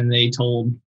saying, and they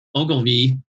told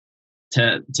Ogilvy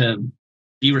to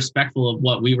be respectful of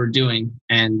what we were doing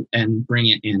and bring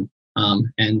it in.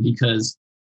 And because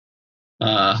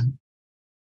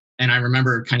and I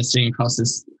remember kind of sitting across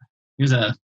this. He was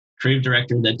a creative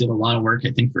director that did a lot of work,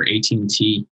 I think, for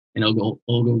AT&T and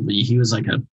Ogilvy.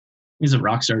 He's a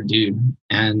rock star dude,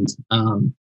 and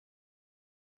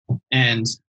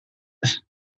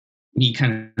me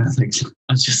kind of like,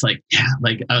 I was just like, yeah,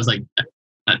 like I was like,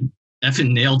 I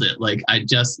effing nailed it. Like I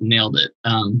just nailed it.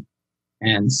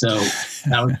 And so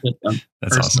that was just a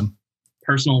that's awesome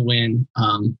personal win.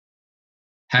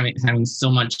 Having so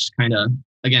much kind of,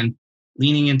 again,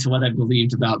 leaning into what I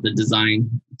believed about the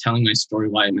design, telling my story,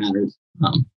 why it matters.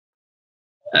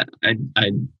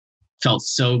 I felt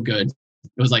so good.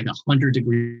 It was like 100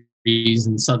 degrees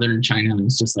in southern China. And it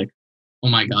was just like, oh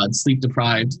my God, sleep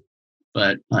deprived,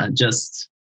 but just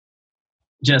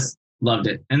loved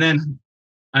it. And then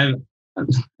I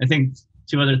think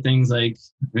two other things, like,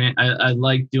 I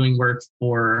like doing work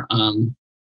for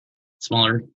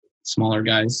smaller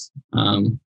guys.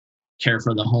 Care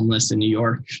for the Homeless in New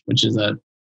York, which is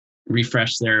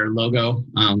refresh their logo.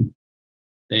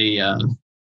 They,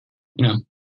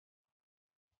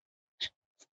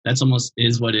 that's almost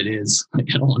is what it is. Like,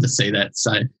 I don't want to say that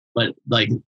side, but like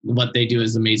what they do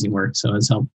is amazing work. So it's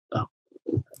helped.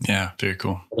 Yeah, very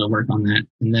cool. Work on that.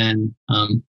 And then,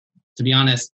 to be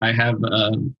honest, I have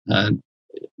a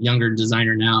younger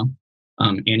designer now,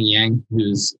 Annie Yang,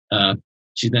 who's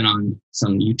she's been on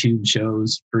some YouTube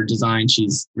shows for design.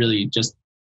 She's really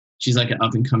she's like an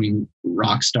up and coming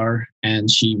rock star. And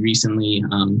she recently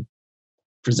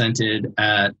presented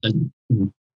at a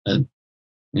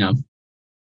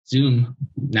Zoom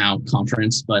now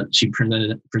conference, but she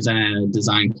presented at a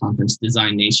design conference,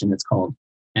 Design Nation it's called.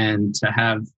 And to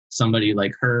have somebody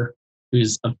like her,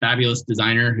 who's a fabulous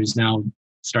designer, who's now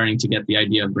starting to get the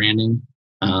idea of branding,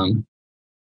 to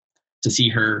see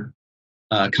her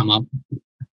come up,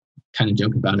 kind of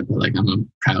joke about it, but like, I'm a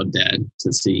proud dad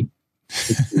to see.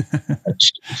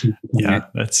 Yeah,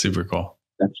 that's super cool.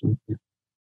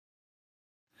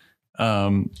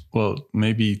 Well,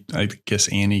 maybe I guess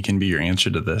Annie can be your answer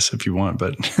to this if you want,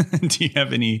 but do you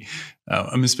have any,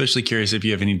 I'm especially curious if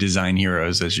you have any design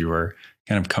heroes as you were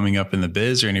kind of coming up in the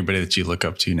biz, or anybody that you look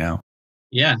up to now?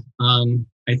 Yeah.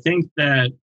 I think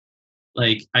that,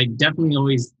 like, I definitely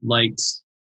always liked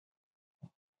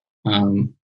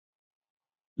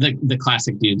the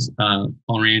classic dudes,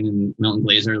 Conran and Milton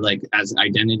Glaser, like as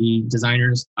identity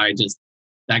designers.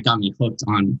 That got me hooked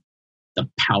on the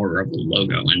power of the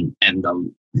logo and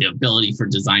the ability for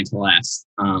design to last,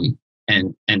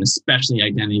 and especially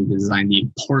identity design, the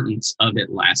importance of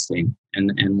it lasting,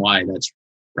 and why that's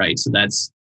right. So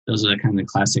those are the kind of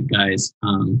classic guys.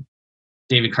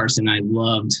 David Carson, I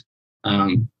loved.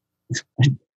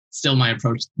 Still, my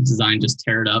approach to design, just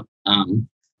tear it up.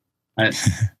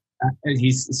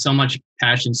 He's so much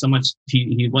passion, so much.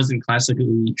 He wasn't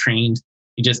classically trained.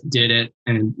 He just did it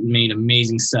and made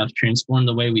amazing stuff, transformed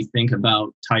the way we think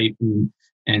about type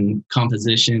and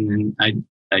composition. And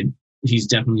he's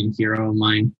definitely a hero of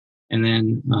mine. And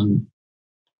then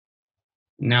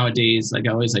nowadays, like,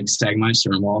 I always like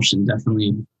Stagmeister and Walsh, and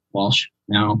definitely Walsh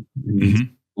now.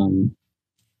 And,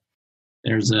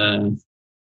 there's Aaron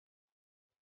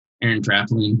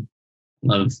Draplin.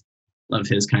 Love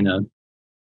his kind of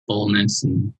boldness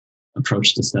and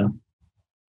approach to stuff.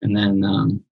 And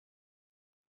then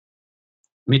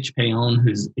Mitch Payon,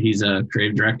 he's a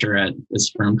creative director at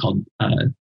this firm called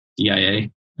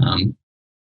DIA.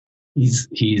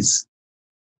 He's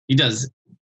he does.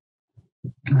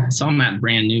 I saw him at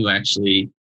Brand New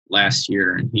actually last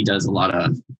year, and he does a lot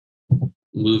of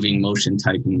moving motion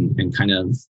type and kind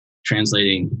of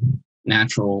translating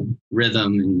natural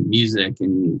rhythm and music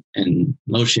and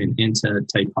motion into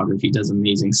typography. He does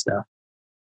amazing stuff.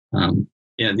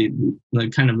 The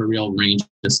kind of a real range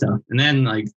of stuff. And then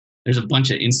like there's a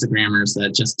bunch of Instagrammers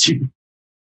that just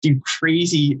do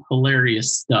crazy,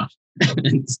 hilarious stuff.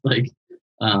 It's like,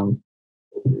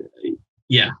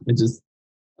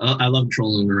 I love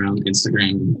trolling around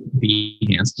Instagram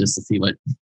Behance just to see what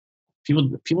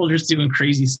people are just doing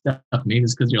crazy stuff. Maybe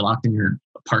it's because you're locked in your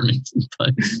apartment,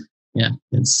 but yeah,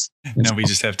 it's no, we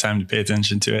just have time to pay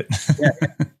attention to it. Yeah,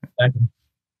 exactly.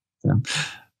 So.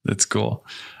 That's cool.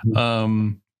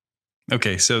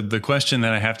 Okay, so the question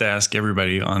that I have to ask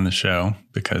everybody on the show,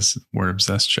 because we're an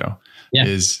obsessed show,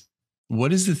 is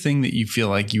what is the thing that you feel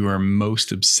like you are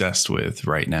most obsessed with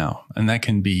right now? And that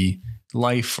can be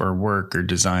life or work or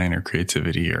design or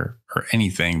creativity or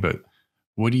anything, but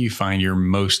what do you find you're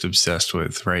most obsessed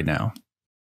with right now?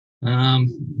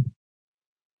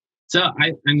 So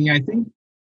I think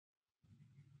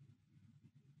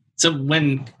so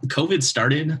when COVID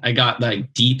started, I got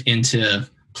like deep into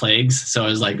plagues. So I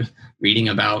was like reading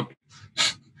about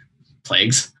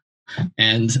plagues,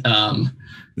 and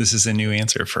this is a new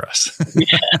answer for us.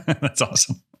 Yeah. That's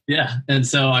awesome. Yeah. And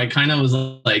so I kind of was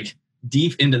like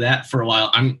deep into that for a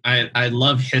while. I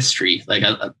love history. Like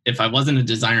if I wasn't a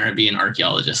designer, I'd be an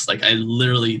archaeologist. Like I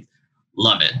literally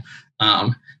love it.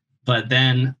 But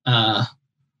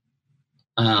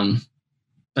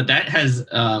that has,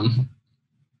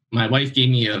 my wife gave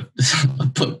me a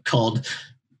book called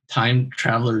Time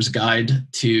Traveler's Guide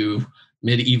to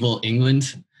Medieval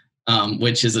England,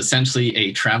 which is essentially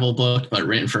a travel book, but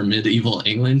written for medieval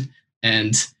England.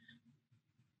 And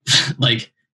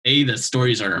like, the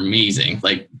stories are amazing,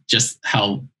 like just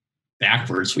how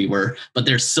backwards we were, but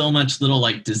there's so much little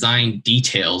like design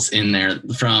details in there,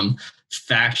 from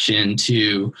fashion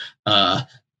to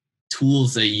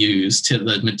tools they use to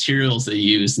the materials they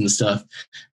use and stuff.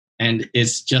 And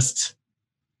it's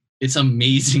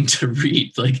amazing to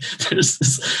read. Like there's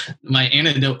this, my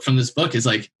anecdote from this book is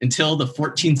like, until the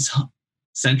 14th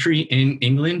century in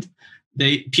England,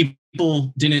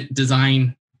 people didn't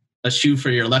design a shoe for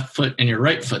your left foot and your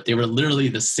right foot. They were literally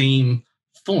the same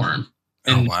form.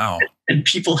 And, oh, wow. And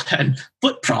people had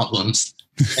foot problems.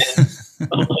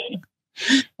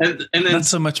 And then not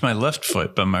so much my left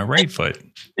foot, but my right foot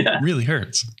really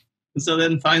hurts. So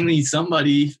then finally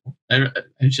somebody, I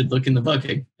should look in the book,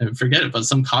 I forget it, but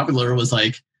some cobbler was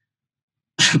like,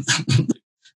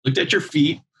 looked at your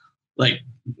feet, like,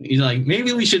 he's like,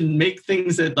 maybe we should make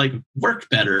things that like work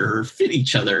better or fit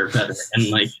each other better. And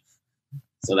like,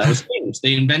 so that was changed.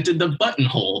 They invented the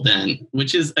buttonhole then,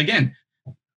 which is, again,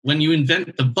 when you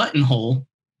invent the buttonhole,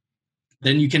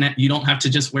 then you don't have to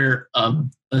just wear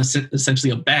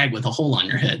essentially a bag with a hole on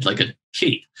your head, like a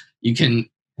cape. You can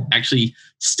actually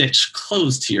stitch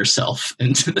clothes to yourself,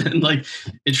 and like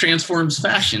it transforms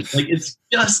fashion. Like it's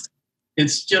just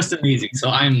amazing. So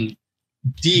I'm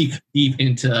deep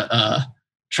into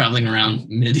traveling around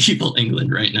medieval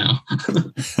England right now.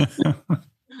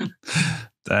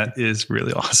 That is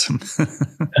really awesome.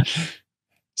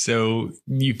 So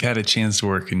you've had a chance to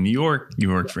work in New York. You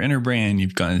worked for Interbrand.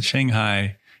 You've gone to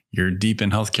Shanghai. You're deep in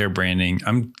healthcare branding.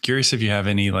 I'm curious if you have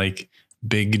any like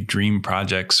big dream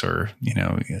projects or,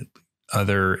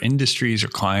 other industries or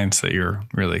clients that you're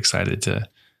really excited to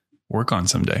work on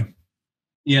someday.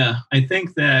 Yeah, I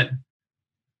think that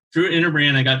through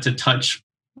Interbrand, I got to touch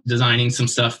designing some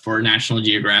stuff for National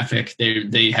Geographic.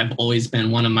 They have always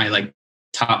been one of my like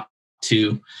top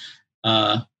two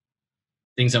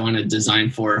things I want to design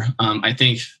for. I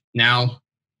think now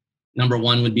number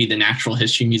one would be the Natural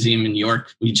History Museum in New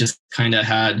York. We just kind of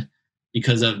had,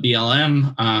 because of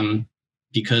BLM,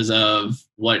 because of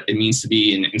what it means to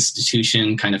be an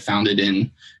institution kind of founded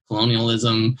in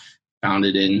colonialism,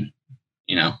 founded in,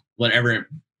 whatever,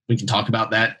 we can talk about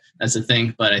that as a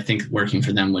thing, but I think working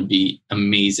for them would be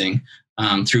amazing.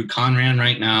 Through Conran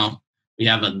right now, we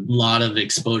have a lot of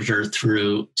exposure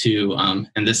through to,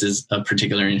 and this is a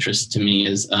particular interest to me,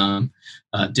 is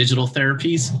digital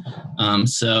therapies.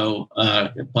 So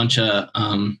a bunch of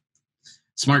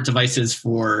smart devices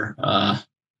for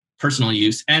personal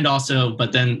use, and also,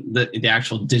 but then the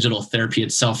actual digital therapy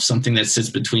itself, something that sits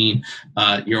between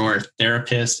your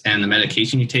therapist and the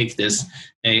medication you take, this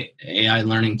AI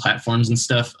learning platforms and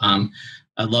stuff. I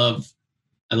love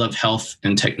health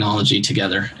and technology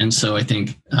together. And so I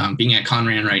think being at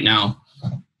Conran right now,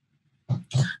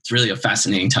 it's really a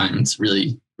fascinating time. It's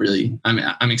really, really,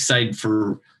 I'm excited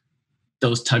for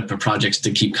those type of projects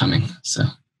to keep coming. So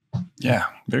Yeah,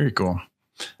 very cool.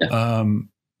 Yeah.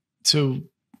 So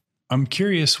I'm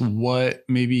curious what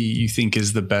maybe you think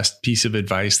is the best piece of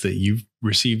advice that you've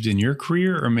received in your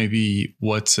career, or maybe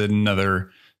what's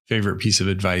another favorite piece of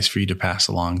advice for you to pass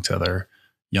along to other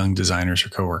young designers or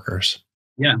coworkers?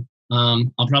 Yeah.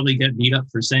 I'll probably get beat up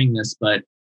for saying this, but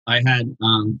I had,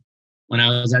 when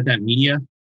I was at that media,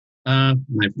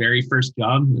 my very first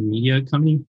job in the media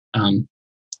company,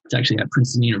 it's actually at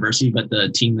Princeton University, but the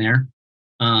team there,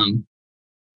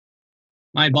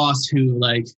 my boss who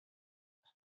like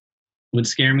would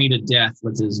scare me to death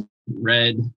with his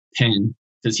red pen,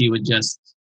 because he would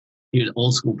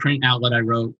old school print out what I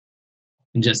wrote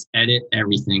and just edit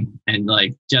everything. And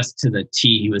like just to the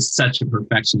T, he was such a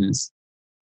perfectionist.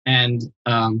 And,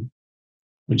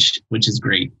 which is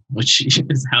great, which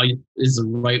is the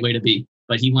right way to be.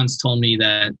 But he once told me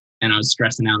that, and I was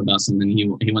stressing out about something.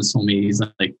 He once told me, he's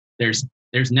like, there's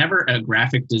never a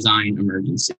graphic design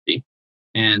emergency.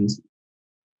 And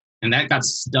that got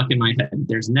stuck in my head.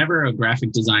 There's never a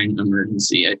graphic design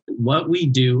emergency. What we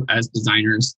do as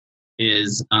designers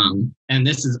is, and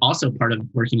this is also part of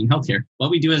working in healthcare,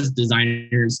 what we do as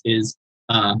designers is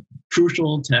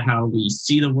crucial to how we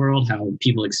see the world, how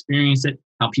people experience it,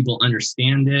 how people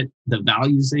understand it, the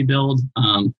values they build,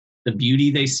 the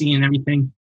beauty they see in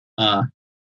everything.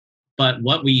 But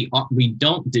what we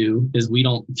don't do is we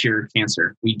don't cure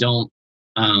cancer. We don't,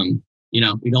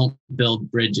 we don't build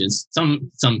bridges.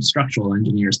 Some structural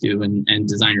engineers do, and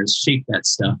designers shape that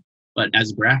stuff. But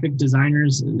as graphic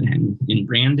designers and in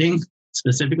branding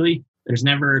specifically, there's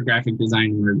never a graphic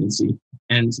design emergency.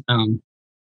 And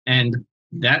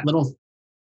that little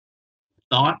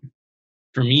thought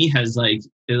for me has like,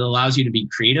 it allows you to be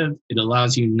creative. It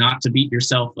allows you not to beat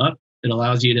yourself up. It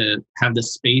allows you to have the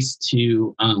space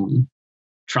to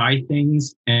try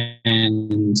things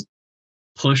and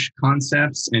push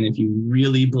concepts. And if you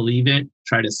really believe it,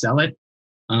 try to sell it.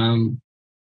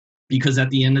 Because at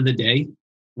the end of the day,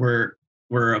 we're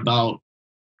about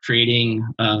creating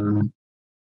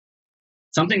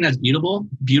something that's beautiful,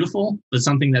 but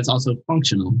something that's also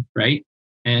functional, right?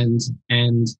 And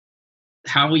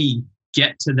how we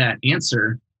get to that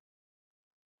answer,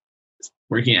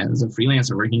 working as a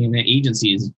freelancer, working in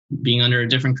agencies, being under a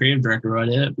different creative director,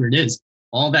 whatever it is,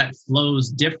 all that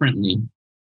flows differently.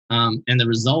 And the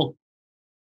result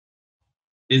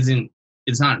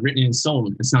it's not written in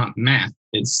stone. It's not math.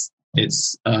 It's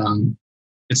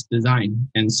design.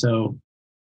 And so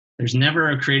there's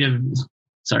never a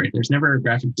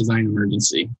graphic design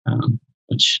emergency,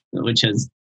 which has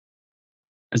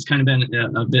kind of been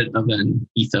a bit of an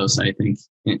ethos, I think,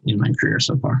 in my career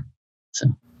so far. So,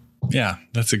 yeah,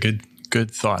 that's a good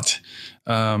thought.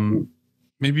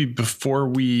 Maybe before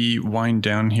we wind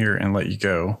down here and let you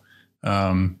go,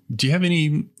 do you have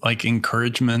any like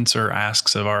encouragements or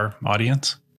asks of our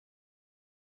audience?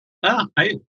 I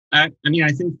mean,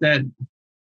 I think that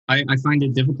I find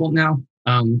it difficult now.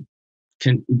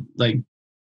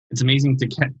 It's amazing to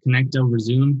connect over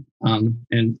Zoom, and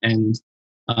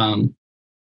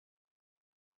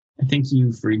I think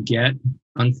you forget.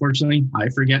 Unfortunately, I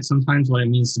forget sometimes what it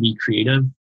means to be creative,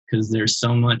 because there's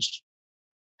so much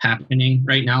happening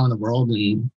right now in the world,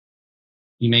 and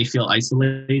you may feel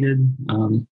isolated.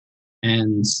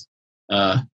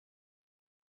 But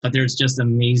there's just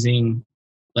amazing,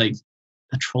 like,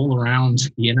 a troll around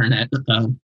the internet.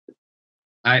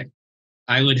 I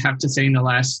would have to say in the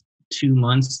last 2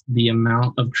 months, the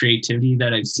amount of creativity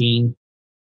that I've seen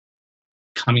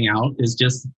coming out is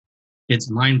just, it's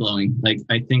mind blowing. Like,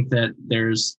 I think that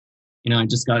there's, I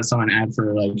just saw an ad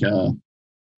for like,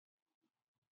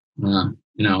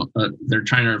 they're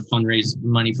trying to fundraise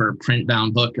money for a print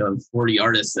bound book of 40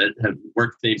 artists that have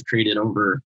work they've created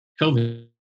over COVID.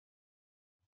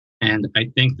 And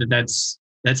I think that that's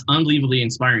unbelievably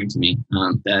inspiring to me,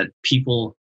 that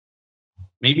people,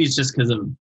 maybe it's just because of,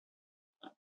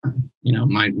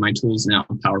 my tools now,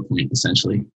 PowerPoint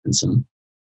essentially, and some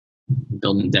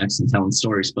building decks and telling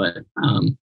stories. But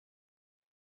I'm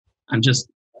just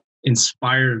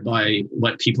inspired by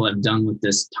what people have done with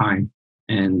this time.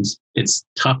 And it's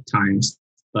tough times,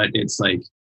 but it's like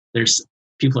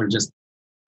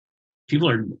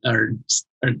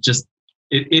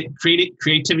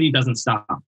creativity doesn't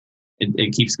stop.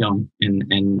 It keeps going.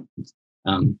 And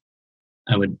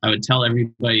I would tell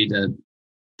everybody to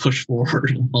push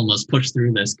forward, almost push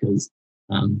through this, because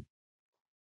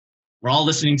we're all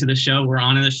listening to the show. We're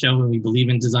on the show, and we believe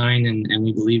in design and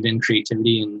we believe in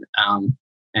creativity,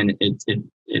 and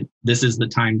this is the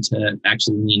time to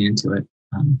actually lean into it,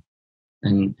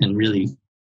 and really,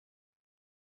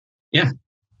 yeah.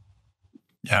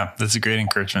 Yeah, that's a great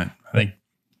encouragement. I think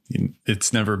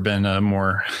it's never been a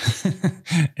more,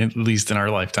 at least in our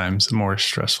lifetimes, a more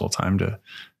stressful time to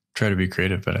try to be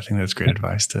creative. But I think that's great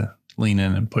advice to lean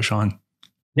in and push on.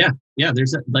 Yeah.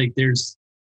 It's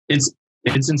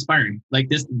inspiring. Like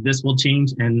this will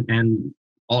change and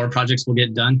all our projects will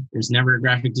get done. There's never a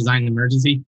graphic design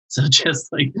emergency. So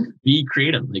just like be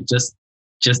creative, like just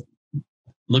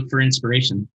look for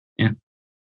inspiration. Yeah.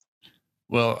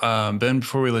 Well, Ben,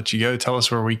 before we let you go, tell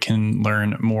us where we can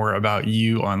learn more about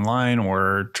you online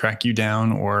or track you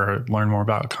down or learn more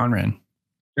about Conran.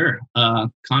 Sure.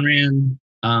 Conran,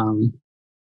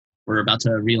 we're about to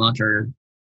relaunch our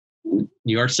New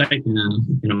York site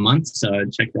in a month. So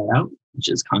check that out, which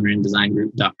is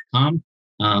conrandesigngroup.com.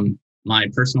 My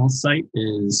personal site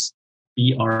is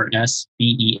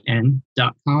brsben.com.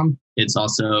 It's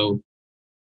also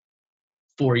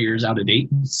 4 years out of date.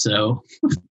 So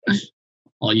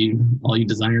all you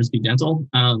designers be gentle.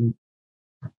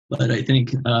 But I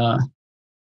think, and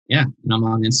I'm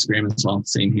on Instagram as well,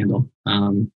 same handle.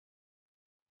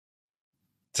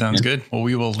 Sounds good. Well,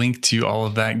 we will link to all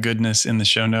of that goodness in the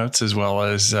show notes, as well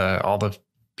as all the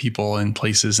people and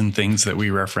places and things that we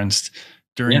referenced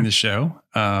during the show.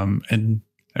 And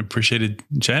I appreciated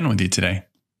chatting with you today.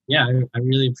 Yeah, I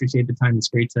really appreciate the time. It's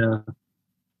great to,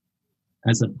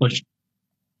 as a push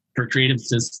for creatives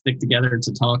to stick together,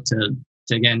 to talk, to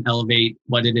again, elevate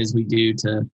what it is we do,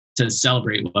 to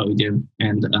celebrate what we do.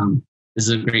 And this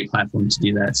is a great platform to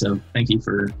do that. So thank you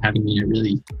for having me. I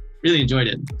really enjoyed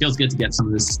it. It feels good to get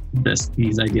some of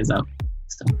these ideas out.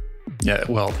 So. Yeah,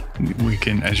 well, we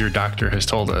can, as your doctor has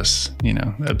told us,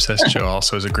 Obsessed Show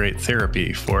also is a great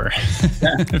therapy for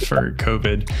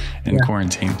COVID and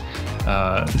quarantine.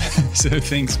 So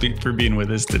thanks for being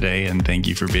with us today, and thank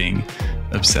you for being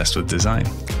obsessed with design.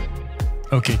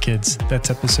 Okay, kids, that's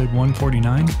episode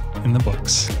 149 in the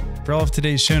books. For all of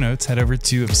today's show notes, head over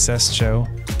to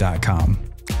obsessedshow.com.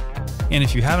 And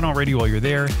if you haven't already while you're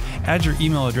there, add your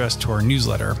email address to our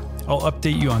newsletter. I'll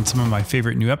update you on some of my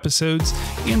favorite new episodes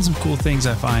and some cool things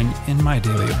I find in my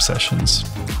daily obsessions.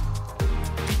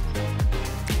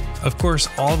 Of course,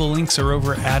 all the links are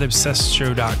over at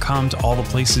obsessedshow.com to all the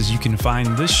places you can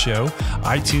find this show: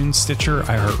 iTunes, Stitcher,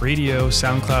 iHeartRadio,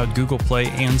 SoundCloud, Google Play,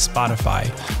 and Spotify.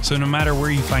 So no matter where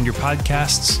you find your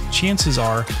podcasts, chances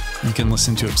are you can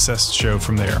listen to Obsessed Show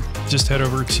from there. Just head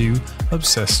over to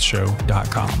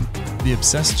obsessedshow.com. The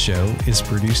Obsessed Show is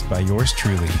produced by yours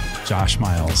truly, Josh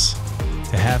Miles.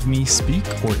 To have me speak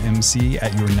or MC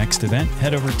at your next event,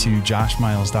 head over to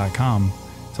joshmiles.com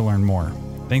to learn more.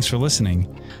 Thanks for listening.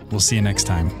 We'll see you next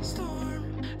time.